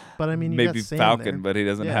 but I mean, you maybe got Sam Falcon, there. but he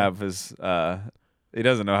doesn't have his. He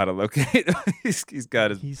doesn't know how to locate. he's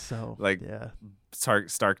got his. He's so like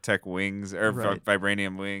Stark Tech wings or Right.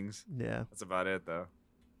 vibranium wings. Yeah. That's about it, though.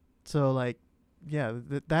 So like, yeah,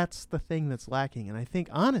 that's the thing that's lacking, and I think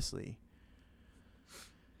honestly,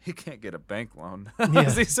 He can't get a bank loan. Yeah.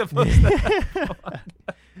 Is he supposed to?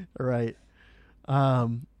 Right.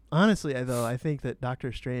 Honestly, I think that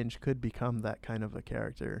Doctor Strange could become that kind of a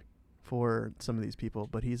character for some of these people,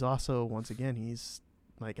 but he's also, once again, he's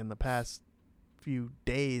like in the past few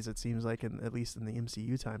days, it seems like, at least in the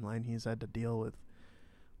MCU timeline, he's had to deal with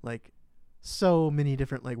like so many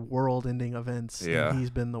different like world-ending events. Yeah. And he's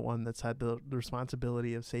been the one that's had the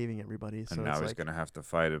responsibility of saving everybody. So And now it's he's like, gonna have to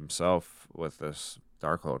fight himself with this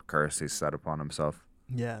Darkhold curse he's set upon himself.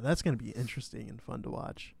 yeah, that's gonna be interesting and fun to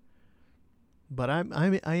watch. But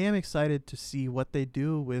I am excited to see what they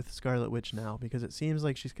do with Scarlet Witch now, because it seems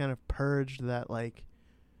like she's kind of purged that like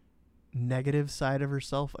negative side of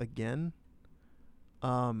herself again.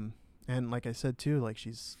 And like I said too, like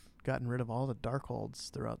she's gotten rid of all the Darkholds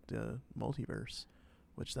throughout the multiverse,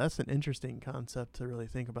 which that's an interesting concept to really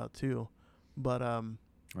think about too. But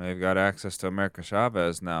They've got access to America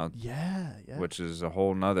Chavez now, yeah, which is a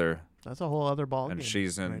whole nother. that's a whole other ball. And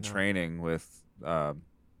she's in right now. training with.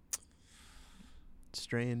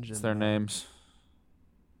 Strange. What's and their names?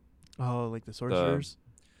 Oh, like the sorcerers.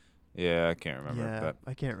 Yeah, I can't remember. Yeah, But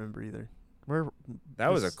I can't remember either.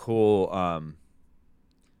 that was a cool.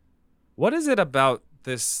 What is it about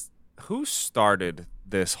this? Who started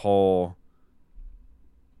this whole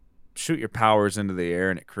shoot your powers into the air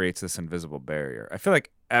and it creates this invisible barrier? I feel like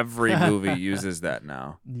every movie uses that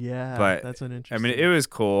now. Yeah, but that's an I interesting. mean, it was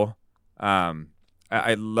cool.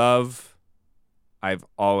 I've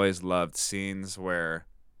always loved scenes where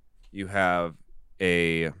you have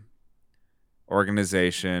a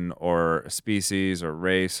organization or a species or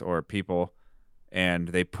race or people, and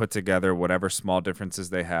they put together whatever small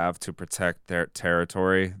differences they have to protect their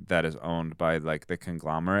territory that is owned by like the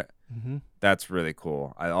conglomerate. Mm-hmm. That's really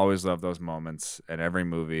cool. I always love those moments in every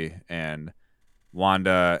movie, and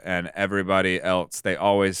Wanda and everybody else, they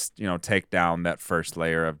always, take down that first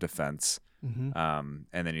layer of defense. Mm-hmm.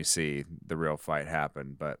 And then you see the real fight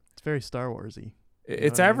happen. But It's very Star Warsy.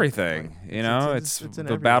 it's what I mean? everything. Like, It's in the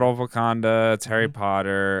everywhere. Battle of Wakanda. It's Harry Mhm.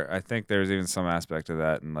 Potter. I think there's even some aspect of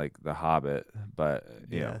that in like The Hobbit. But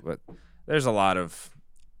Yeah. but there's a lot of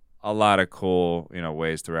cool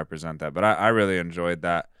ways to represent that. But I really enjoyed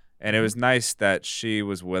that, and it was nice that she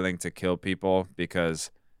was willing to kill people, because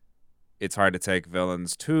it's hard to take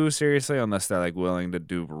villains too seriously unless they're like willing to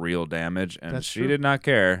do real damage, and That's she true. did not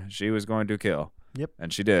care. She was going to kill. Yep.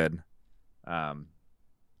 And she did.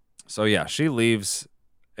 So yeah, she leaves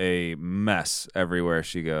a mess everywhere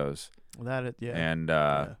she goes. And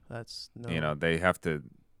that's no. they have to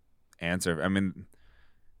answer. I mean,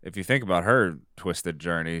 if you think about her twisted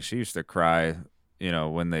journey, she used to cry,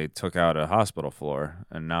 when they took out a hospital floor,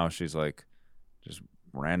 and now she's like just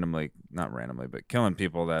not randomly, but killing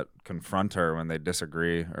people that confront her when they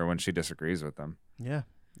disagree or when she disagrees with them. Yeah.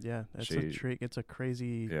 It's a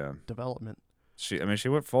crazy development. She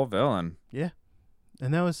went full villain. Yeah,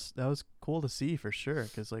 and that was cool to see for sure,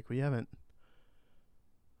 because like I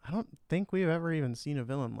don't think we've ever even seen a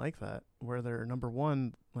villain like that, where they're number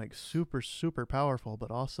one like super super powerful,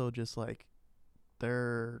 but also just like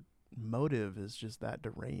their motive is just that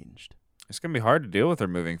deranged. It's gonna be hard to deal with her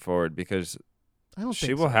moving forward, because I don't she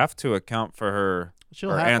think will so. have to account for her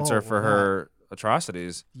She'll or have answer for her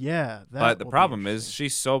atrocities. Yeah, that But the will be problem is interesting.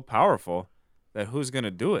 she's so powerful that who's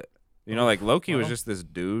gonna do it? You know, like Loki was well. just this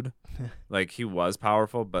dude. Like he was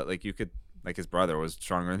powerful, but like you could like his brother was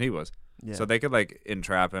stronger than he was. Yeah. So they could like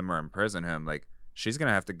entrap him or imprison him. Like she's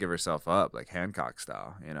gonna have to give herself up, like Hancock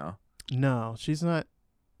style, you know? No, she's not.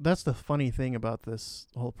 That's the funny thing about this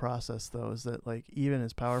whole process, though, is that like even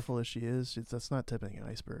as powerful as she is, that's not tipping an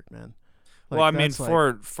iceberg, man. Like, Well, I mean, that's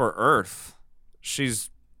like, for Earth, she's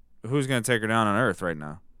who's gonna take her down on Earth right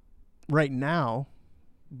now? right now,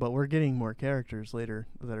 but we're getting more characters later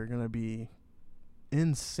that are gonna be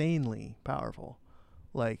insanely powerful.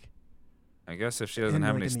 Like, I guess if she doesn't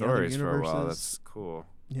have any in the other stories for a while, universes, that's cool.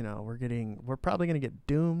 you know, we're probably gonna get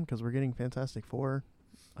Doom because we're getting Fantastic Four.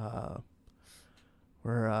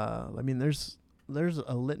 I mean, there's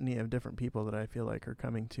a litany of different people that I feel like are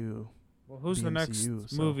coming to. Well, who's the the next MCU,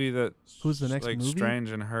 so- movie that Who's the next like movie?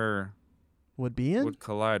 Strange and her Would be in? would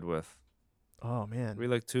collide with? Oh Are man, we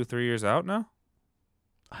like 2-3 years out now?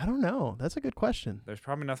 I don't know. That's a good question. There's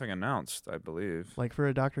probably nothing announced, I believe. Like for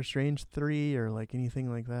a Doctor Strange 3 or like anything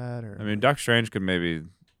like that, or I mean, Doctor Strange could maybe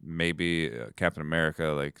Captain America,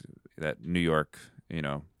 like that New York, you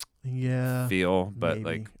know, yeah, feel, but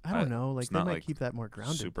maybe. like I don't know. Like it's they not might like keep that more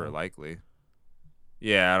grounded. super though. likely.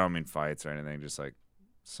 Yeah, I don't mean fights or anything, just like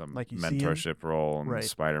some Like you see him? mentorship role and Right.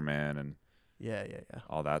 Spider-Man and Yeah.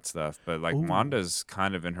 all that stuff. But like Ooh. Wanda's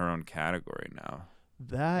kind of in her own category now.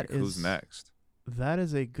 That Like, who's next? That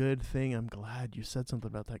is a good thing. I'm glad you said something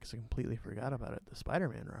about that because I completely forgot about it. The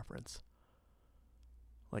Spider-Man reference.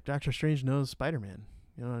 Like Doctor Strange knows Spider-Man.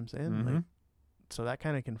 You know what I'm saying? Mhm. Like, so that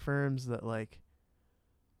kind of confirms that like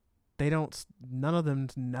none of them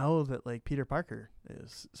know that like Peter Parker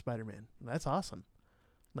is Spider-Man. That's awesome.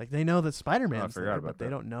 Like they know that Spider-Man's forgot there, about but they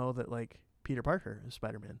that. don't know that like Peter Parker is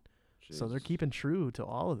Spider-Man. So they're Jeez. keeping true to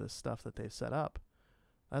all of this stuff that they've set up.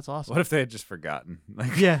 That's awesome. What if they had just forgotten?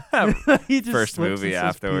 Like, Yeah. He just First slips movie and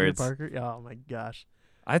says afterwards. Peter Parker. Oh my gosh.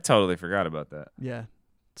 I totally forgot about that. Yeah.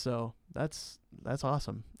 So that's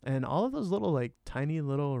awesome. And all of those little like tiny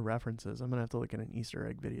little references, I'm gonna have to look at an Easter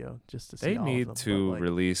egg video just to see They all need of them. to But, like,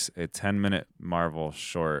 release a 10-minute Marvel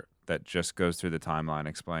short that just goes through the timeline,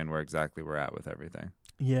 explain where exactly we're at with everything.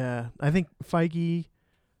 yeah, I think Feige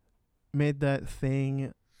made that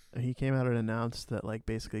thing. He came out and announced that like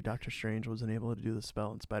basically Doctor Strange wasn't able to do the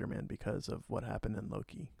spell in Spider-Man because of what happened in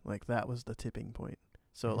Loki. Like that was the tipping point.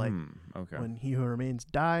 So like Okay. when He Who Remains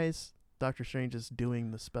dies, Doctor Strange is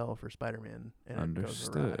doing the spell for Spider-Man and it goes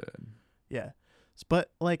awry. Understood. Yeah.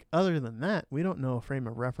 But like other than that, we don't know a frame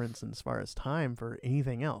of reference as far as time for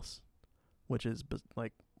anything else, which is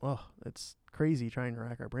like, oh, it's crazy trying to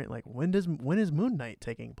rack our brain. Like when is Moon Knight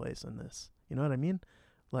taking place in this? You know what I mean?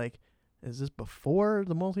 Like, is this before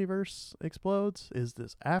the multiverse explodes? Is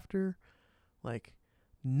this after? Like,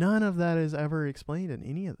 none of that is ever explained in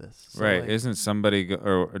any of this. So, Right. like, Isn't somebody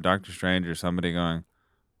or Doctor Strange or somebody going,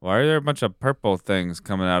 why are there a bunch of purple things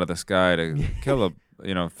coming out of the sky to kill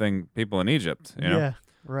people in Egypt? You know? Yeah,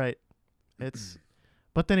 right. It's,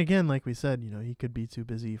 but then again, like we said, he could be too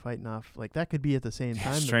busy fighting off. Like that could be at the same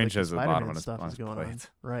time. Strange that, like, has the a lot Spider-Man on his stuff is going on. plate.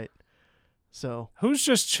 Right. So Who's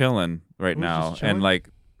just chilling right Who's now just and chilling? like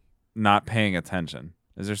not paying attention?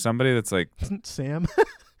 Is there somebody that's like Sam.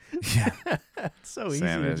 Yeah. It's so Sam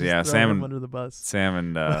easy to is, just yeah, throw Sam him and- under the bus. Sam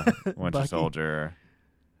and Winter Bucky. Soldier are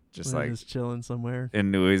just They're like just chilling somewhere.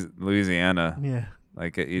 in Louisiana, Yeah,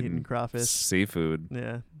 like eating eating crawfish. seafood.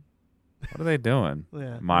 Yeah, What are they doing?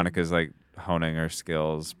 yeah. Monica's like honing her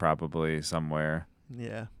skills probably somewhere.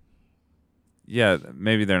 Yeah. Yeah,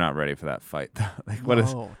 maybe they're not ready for that fight. Like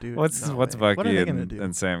what's Dude, what's no what's way. What are Bucky they gonna do?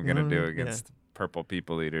 and Sam You gonna know what I do mean? Yeah. against purple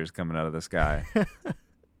people eaters coming out of the sky?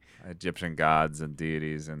 Egyptian gods and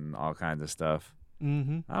deities and all kinds of stuff.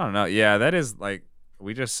 Mm-hmm. I don't know. Yeah, that is like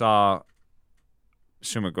we just saw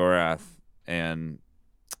Shumagorath and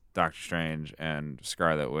Doctor Strange and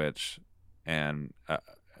Scarlet Witch and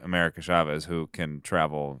America Chavez who can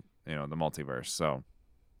travel, the multiverse. So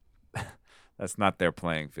that's not their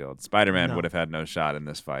playing field. Spider-Man No. would have had no shot in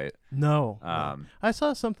this fight. No. Um, I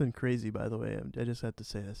saw something crazy, by the way. I just had to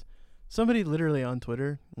say this. Somebody literally on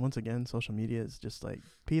Twitter, once again, social media is just like,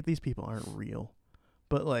 these people aren't real.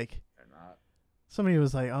 But like, they're not. somebody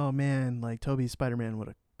was like, oh man, like Toby's Spider-Man would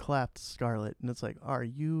have clapped Scarlet. And it's like, are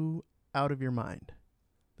you out of your mind?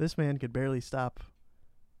 This man could barely stop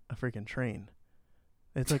a freaking train.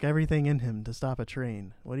 It took everything in him to stop a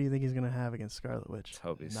train. What do you think he's going to have against Scarlet Witch?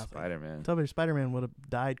 Toby's Nothing. Spider-Man. Toby Spider-Man would have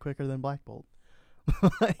died quicker than Black Bolt.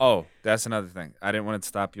 Oh, that's another thing. I didn't want to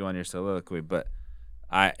stop you on your soliloquy, but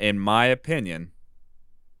in my opinion,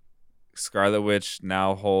 Scarlet Witch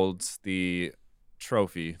now holds the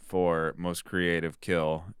trophy for most creative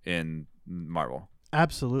kill in Marvel.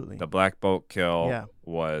 Absolutely. The Black Bolt kill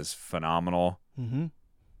was phenomenal. Mm-hmm.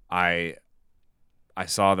 I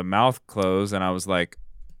saw the mouth close and I was like,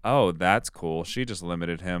 oh, that's cool. She just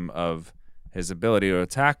limited him of his ability to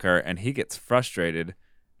attack her, and he gets frustrated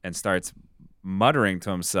and starts muttering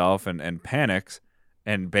to himself and panics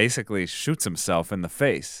and basically shoots himself in the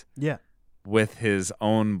face with his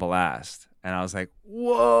own blast. And I was like,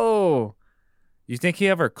 whoa. You think he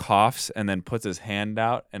ever coughs and then puts his hand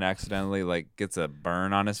out and accidentally like gets a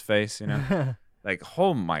burn on his face, you know? Like,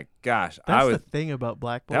 oh my gosh. That's the thing about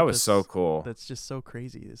Black Bolt. That was so cool. That's just so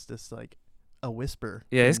crazy. It's just like a whisper.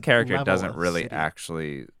 Yeah, his character doesn't really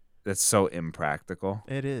actually. That's so impractical.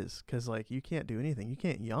 It is, because like you can't do anything. You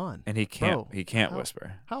can't yawn. And he can't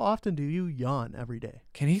whisper. How often do you yawn every day?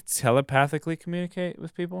 Can he telepathically communicate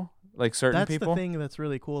with people? Like certain people? That's the thing that's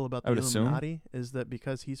really cool about the Illuminati is that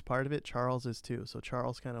because he's part of it, Charles is too. So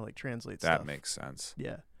Charles kind of like translates stuff. That makes sense.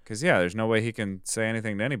 Yeah. Because, there's no way he can say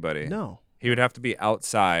anything to anybody. No. He would have to be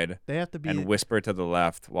outside and whisper to the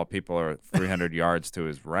left while people are 300 yards to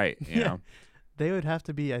his right, you know? They would have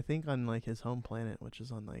to be, I think, on like his home planet, which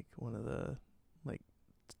is on like one of the like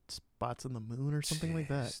spots on the moon or something like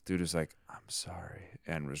that. Dude is like, I'm sorry.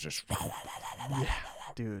 And was just... Yeah,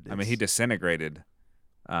 dude. I mean, he disintegrated.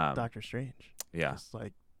 Doctor Strange. Yeah. Just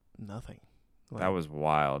like nothing. Like, that was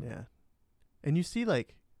wild. Yeah. And you see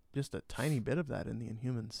like just a tiny bit of that in the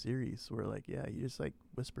Inhumans series where like, you just like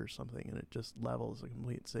whisper something and it just levels a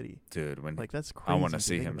complete city. Dude, when like that's crazy. I want to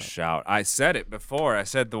see him shout. I said it before. I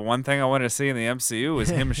said the one thing I wanted to see in the MCU was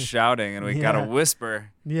him shouting, and we got a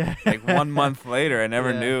whisper. Yeah. Like 1 month later, I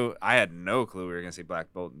never knew. I had no clue we were gonna see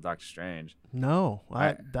Black Bolt and Doctor Strange. No,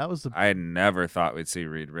 I never thought we'd see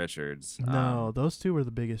Reed Richards. No, those two were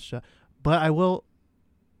the biggest shot. But I will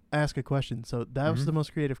ask a question. So that was the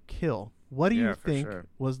most creative kill. What do you think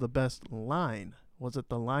was the best line? Was it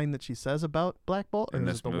the line that she says about Black Bolt, or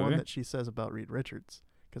was it the one that she says about Reed Richards?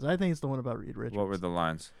 Because I think it's the one about Reed Richards. What were the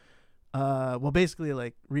lines? Well, basically,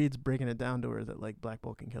 like Reed's breaking it down to her that like Black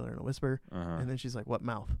Bolt can kill her in a whisper, and then she's like, "What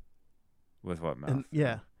mouth?" With what mouth?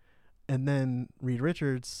 And, and then Reed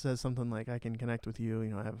Richards says something like, "I can connect with you.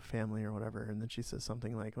 You know, I have a family or whatever." And then she says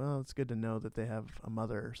something like, "Well, it's good to know that they have a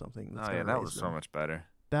mother or something." That was so much better.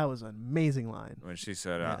 That was an amazing line. When she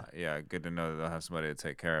said, good to know that they'll have somebody to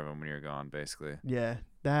take care of them when you're gone, basically. Yeah,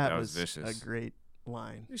 that was vicious. A great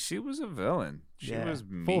line. She was a villain. She was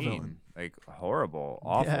mean. Full villain. Like, horrible,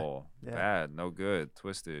 awful, bad, no good,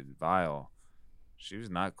 twisted, vile. She was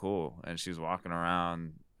not cool. And she was walking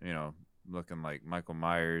around, you know, looking like Michael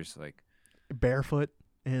Myers, like... barefoot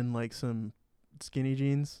in, like, some skinny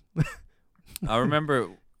jeans. I remember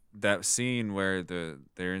that scene where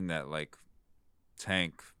they're in that, like...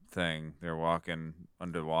 tank thing. They're walking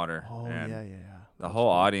underwater. Oh, and the whole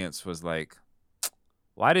audience was like,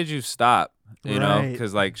 why did you stop? You know,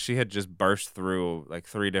 because like she had just burst through like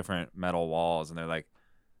 3 different metal walls, and they're like,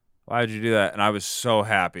 why did you do that? And I was so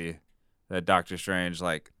happy that Doctor Strange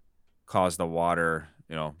like caused the water,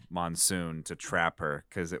 you know, monsoon to trap her,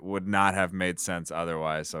 because it would not have made sense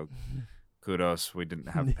otherwise. So kudos. We didn't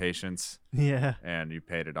have patience. Yeah. And you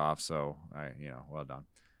paid it off. So well done.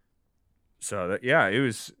 So it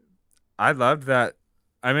was. I loved that.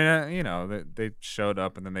 I mean, they showed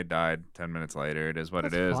up and then they died 10 minutes later. It is what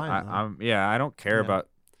it is. Fine, I don't care about.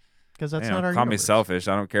 Because that's not our. Call universe. me selfish.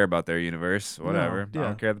 I don't care about their universe. Whatever. No, I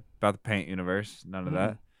don't care about the paint universe. None of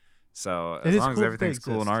that. So as long as everything's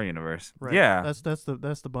cool in our universe, right. Yeah, that's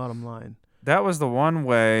the bottom line. That was the one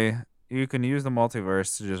way you can use the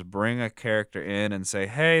multiverse to just bring a character in and say,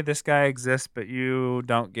 hey, this guy exists, but you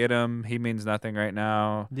don't get him. He means nothing right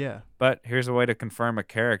now. Yeah. But here's a way to confirm a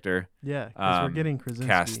character. Yeah, because we're getting Krasinski.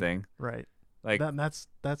 Casting. Right. Like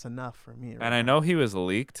that's enough for me. Right and I know he was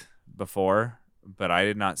leaked before, but I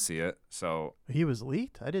did not see it. So he was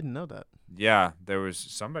leaked? I didn't know that. Yeah, there was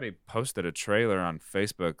somebody posted a trailer on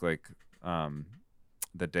Facebook like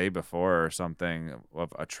the day before or something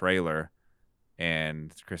of a trailer,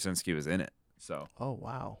 and Krasinski was in it. So. Oh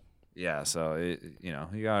wow. Yeah, so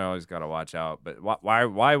you always gotta watch out. But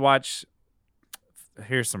why watch?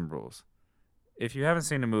 Here's some rules. If you haven't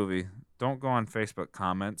seen a movie, don't go on Facebook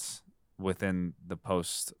comments within the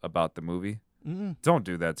post about the movie. Mm-mm. Don't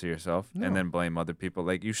do that to yourself and then blame other people.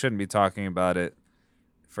 Like, you shouldn't be talking about it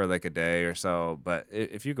for like a day or so. But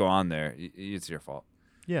if you go on there, it's your fault.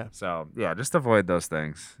 Yeah. So yeah, just avoid those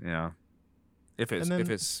things. If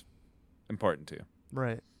it's important to you.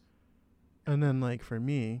 Right. And then like for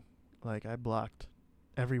me, like I blocked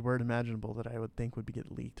every word imaginable that I would think would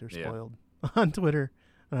get leaked or spoiled on Twitter.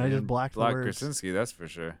 And I just blocked the words. Krasinski, that's for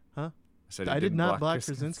sure. Huh? I said I you did didn't not block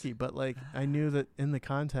Krasinski. Krasinski, but like I knew that in the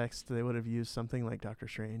context they would have used something like Doctor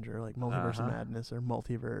Strange or like Multiverse of Madness or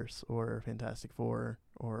Multiverse or Fantastic Four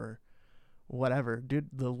or whatever. Dude,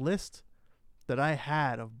 the list that I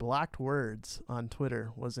had of blocked words on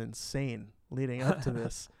Twitter was insane leading up to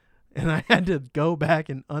this. And I had to go back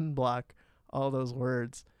and unblock all those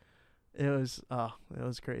words. It was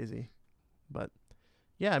crazy. But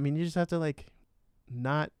yeah, I mean, you just have to like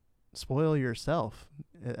not spoil yourself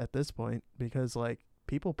at this point, because like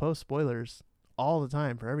people post spoilers all the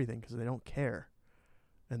time for everything because they don't care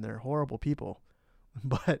and they're horrible people.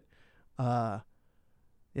 But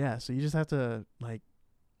yeah, so you just have to like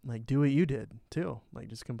do what you did too, like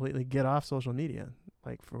just completely get off social media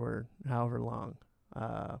like for however long.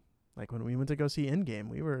 Like when we went to go see Endgame,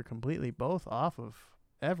 we were completely both off of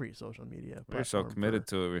every social media. We were so committed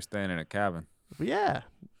to it. We were staying in a cabin. But yeah,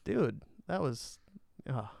 dude, that was,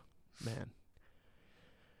 oh man.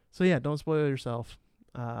 So yeah, don't spoil yourself.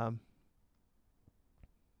 But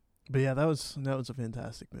yeah, that was a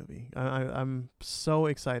fantastic movie. I'm so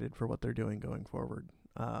excited for what they're doing going forward.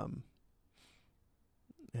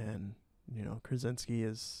 And you know, Krasinski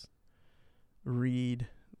is Reed,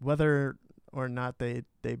 whether or not they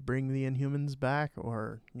bring the Inhumans back,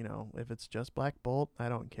 or you know, if it's just Black Bolt, I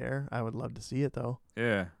don't care. I would love to see it though.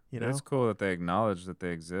 Yeah, you know, it's cool that they acknowledge that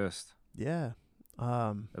they exist. Yeah.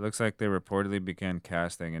 It looks like they reportedly began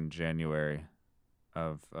casting in January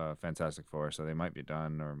of Fantastic Four, so they might be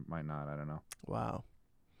done or might not. I don't know. Wow,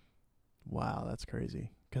 that's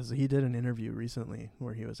crazy. Because he did an interview recently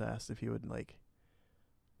where he was asked if he would like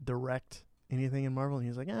direct anything in Marvel, and he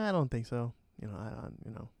was like, I don't think so. You know, I don't.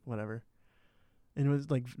 You know, whatever. And it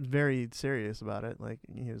was like very serious about it. Like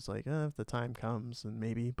he was like, if the time comes, and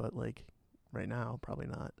maybe, but like right now, probably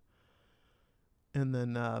not. And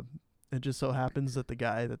then it just so happens that the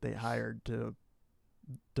guy that they hired to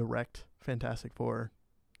direct Fantastic Four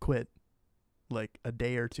quit like a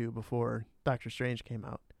day or two before Doctor Strange came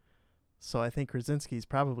out. So I think Krasinski's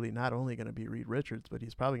probably not only going to be Reed Richards, but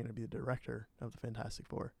he's probably going to be the director of the Fantastic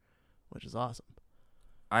Four, which is awesome.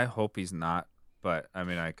 I hope he's not, but I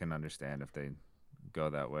mean, I can understand if they go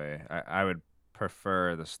that way. I would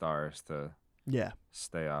prefer the stars to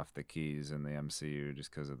stay off the keys in the MCU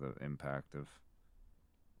just because of the impact of.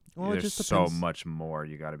 Well, there's so much more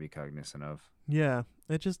you got to be cognizant of. Yeah,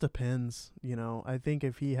 it just depends. You know, I think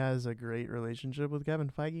if he has a great relationship with Kevin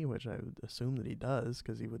Feige, which I would assume that he does,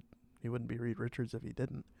 because he wouldn't be Reed Richards if he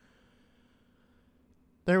didn't.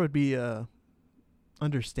 There would be a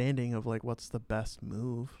understanding of like what's the best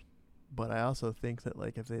move, but I also think that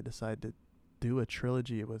like if they decide to do a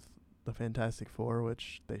trilogy with the Fantastic Four,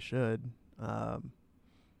 which they should, I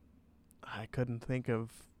couldn't think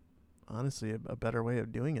of honestly a better way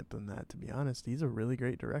of doing it than that. To be honest, he's a really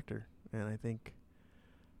great director, and I think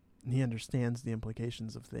he understands the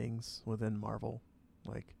implications of things within Marvel,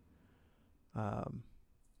 like.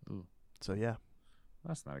 So yeah,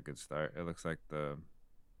 that's not a good start. It looks like the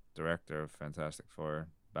director of Fantastic Four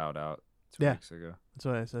bowed out 2 weeks ago. That's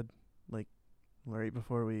what I said. Like right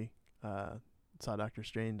before we saw Doctor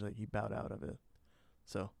Strange, like he bowed out of it.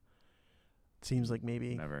 So it seems like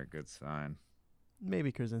maybe never a good sign.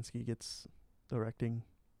 Maybe Krasinski gets directing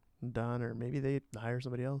done, or maybe they hire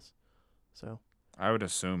somebody else. So I would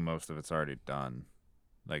assume most of it's already done,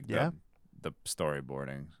 like the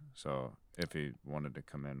storyboarding. So if he wanted to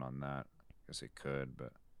come in on that, I guess he could.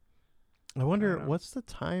 But I wonder what's the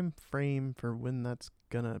time frame for when that's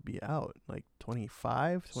gonna be out? Like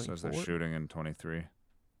 25, 24? Says they're shooting in 23.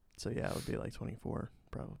 So yeah, it would be like 24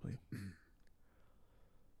 probably.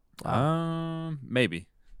 Wow. Maybe.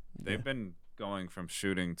 They've been going from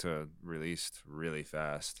shooting to released really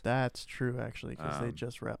fast. That's true, actually, because they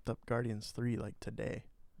just wrapped up Guardians 3 like today.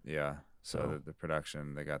 Yeah. So the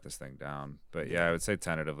production, they got this thing down. But yeah, I would say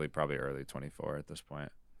tentatively probably early 24 at this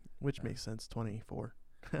point. Which makes sense, 24.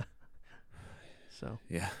 So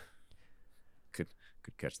yeah, good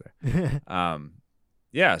catch there.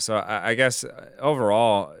 Yeah, so I guess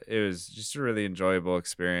overall it was just a really enjoyable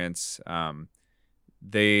experience.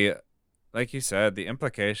 They, like you said, the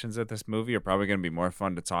implications of this movie are probably going to be more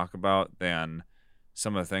fun to talk about than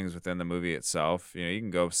some of the things within the movie itself. You know, you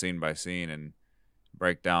can go scene by scene and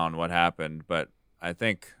break down what happened, but I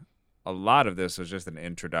think a lot of this was just an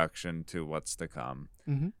introduction to what's to come.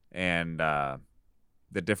 Mm-hmm. And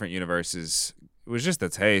the different universes, it was just a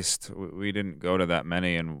taste. We didn't go to that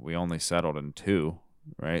many, and we only settled in 2,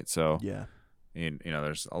 right? So yeah, you know,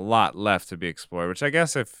 there's a lot left to be explored, which I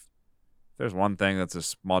guess if there's one thing that's a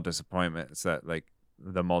small disappointment, it's that like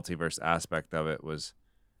the multiverse aspect of it was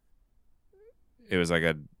like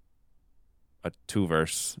a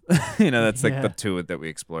 2-verse. You know, that's like the 2 that we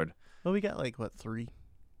explored. Well, we got like what three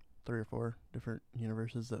or four different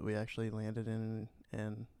universes that we actually landed in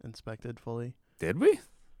and inspected fully. Did we?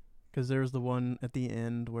 Because there's the one at the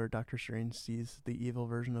end where Doctor Strange sees the evil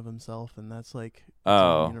version of himself, and that's like its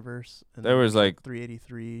own universe. And there was like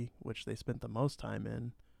 383, which they spent the most time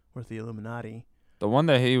in with the Illuminati. The one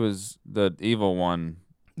that he was the evil one.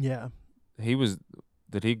 Yeah. He was.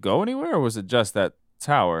 Did he go anywhere, or was it just that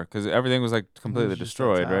tower? Because everything was like completely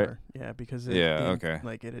destroyed, right? Yeah, because it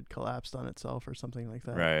had collapsed on itself or something like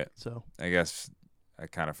that. Right. So I guess I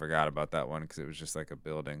kind of forgot about that one because it was just like a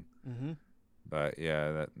building. Mm-hmm. But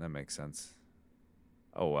yeah, that makes sense.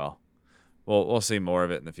 Oh well, we'll see more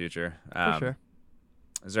of it in the future. For sure.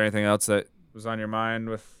 Is there anything else that was on your mind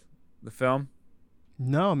with the film?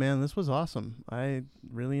 No, man, this was awesome. I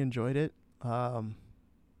really enjoyed it.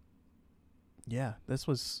 Yeah, this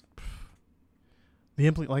was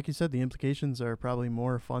like you said, the implications are probably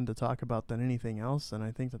more fun to talk about than anything else, and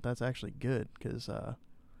I think that that's actually good because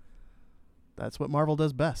that's what Marvel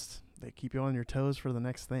does best. They keep you on your toes for the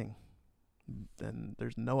next thing. And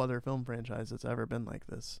there's no other film franchise that's ever been like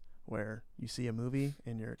this, where you see a movie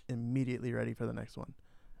and you're immediately ready for the next one,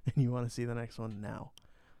 and you want to see the next one now.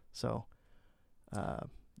 So,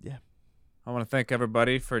 yeah. I want to thank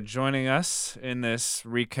everybody for joining us in this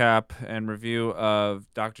recap and review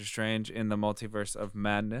of Doctor Strange in the Multiverse of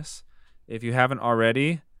Madness. If you haven't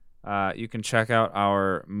already, you can check out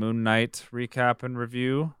our Moon Knight recap and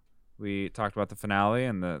review. We talked about the finale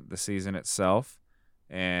and the season itself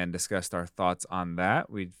and discussed our thoughts on that.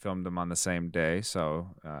 We filmed them on the same day, so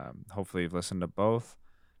hopefully you've listened to both.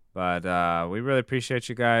 But we really appreciate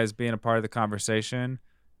you guys being a part of the conversation.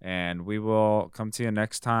 And we will come to you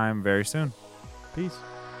next time very soon. Peace.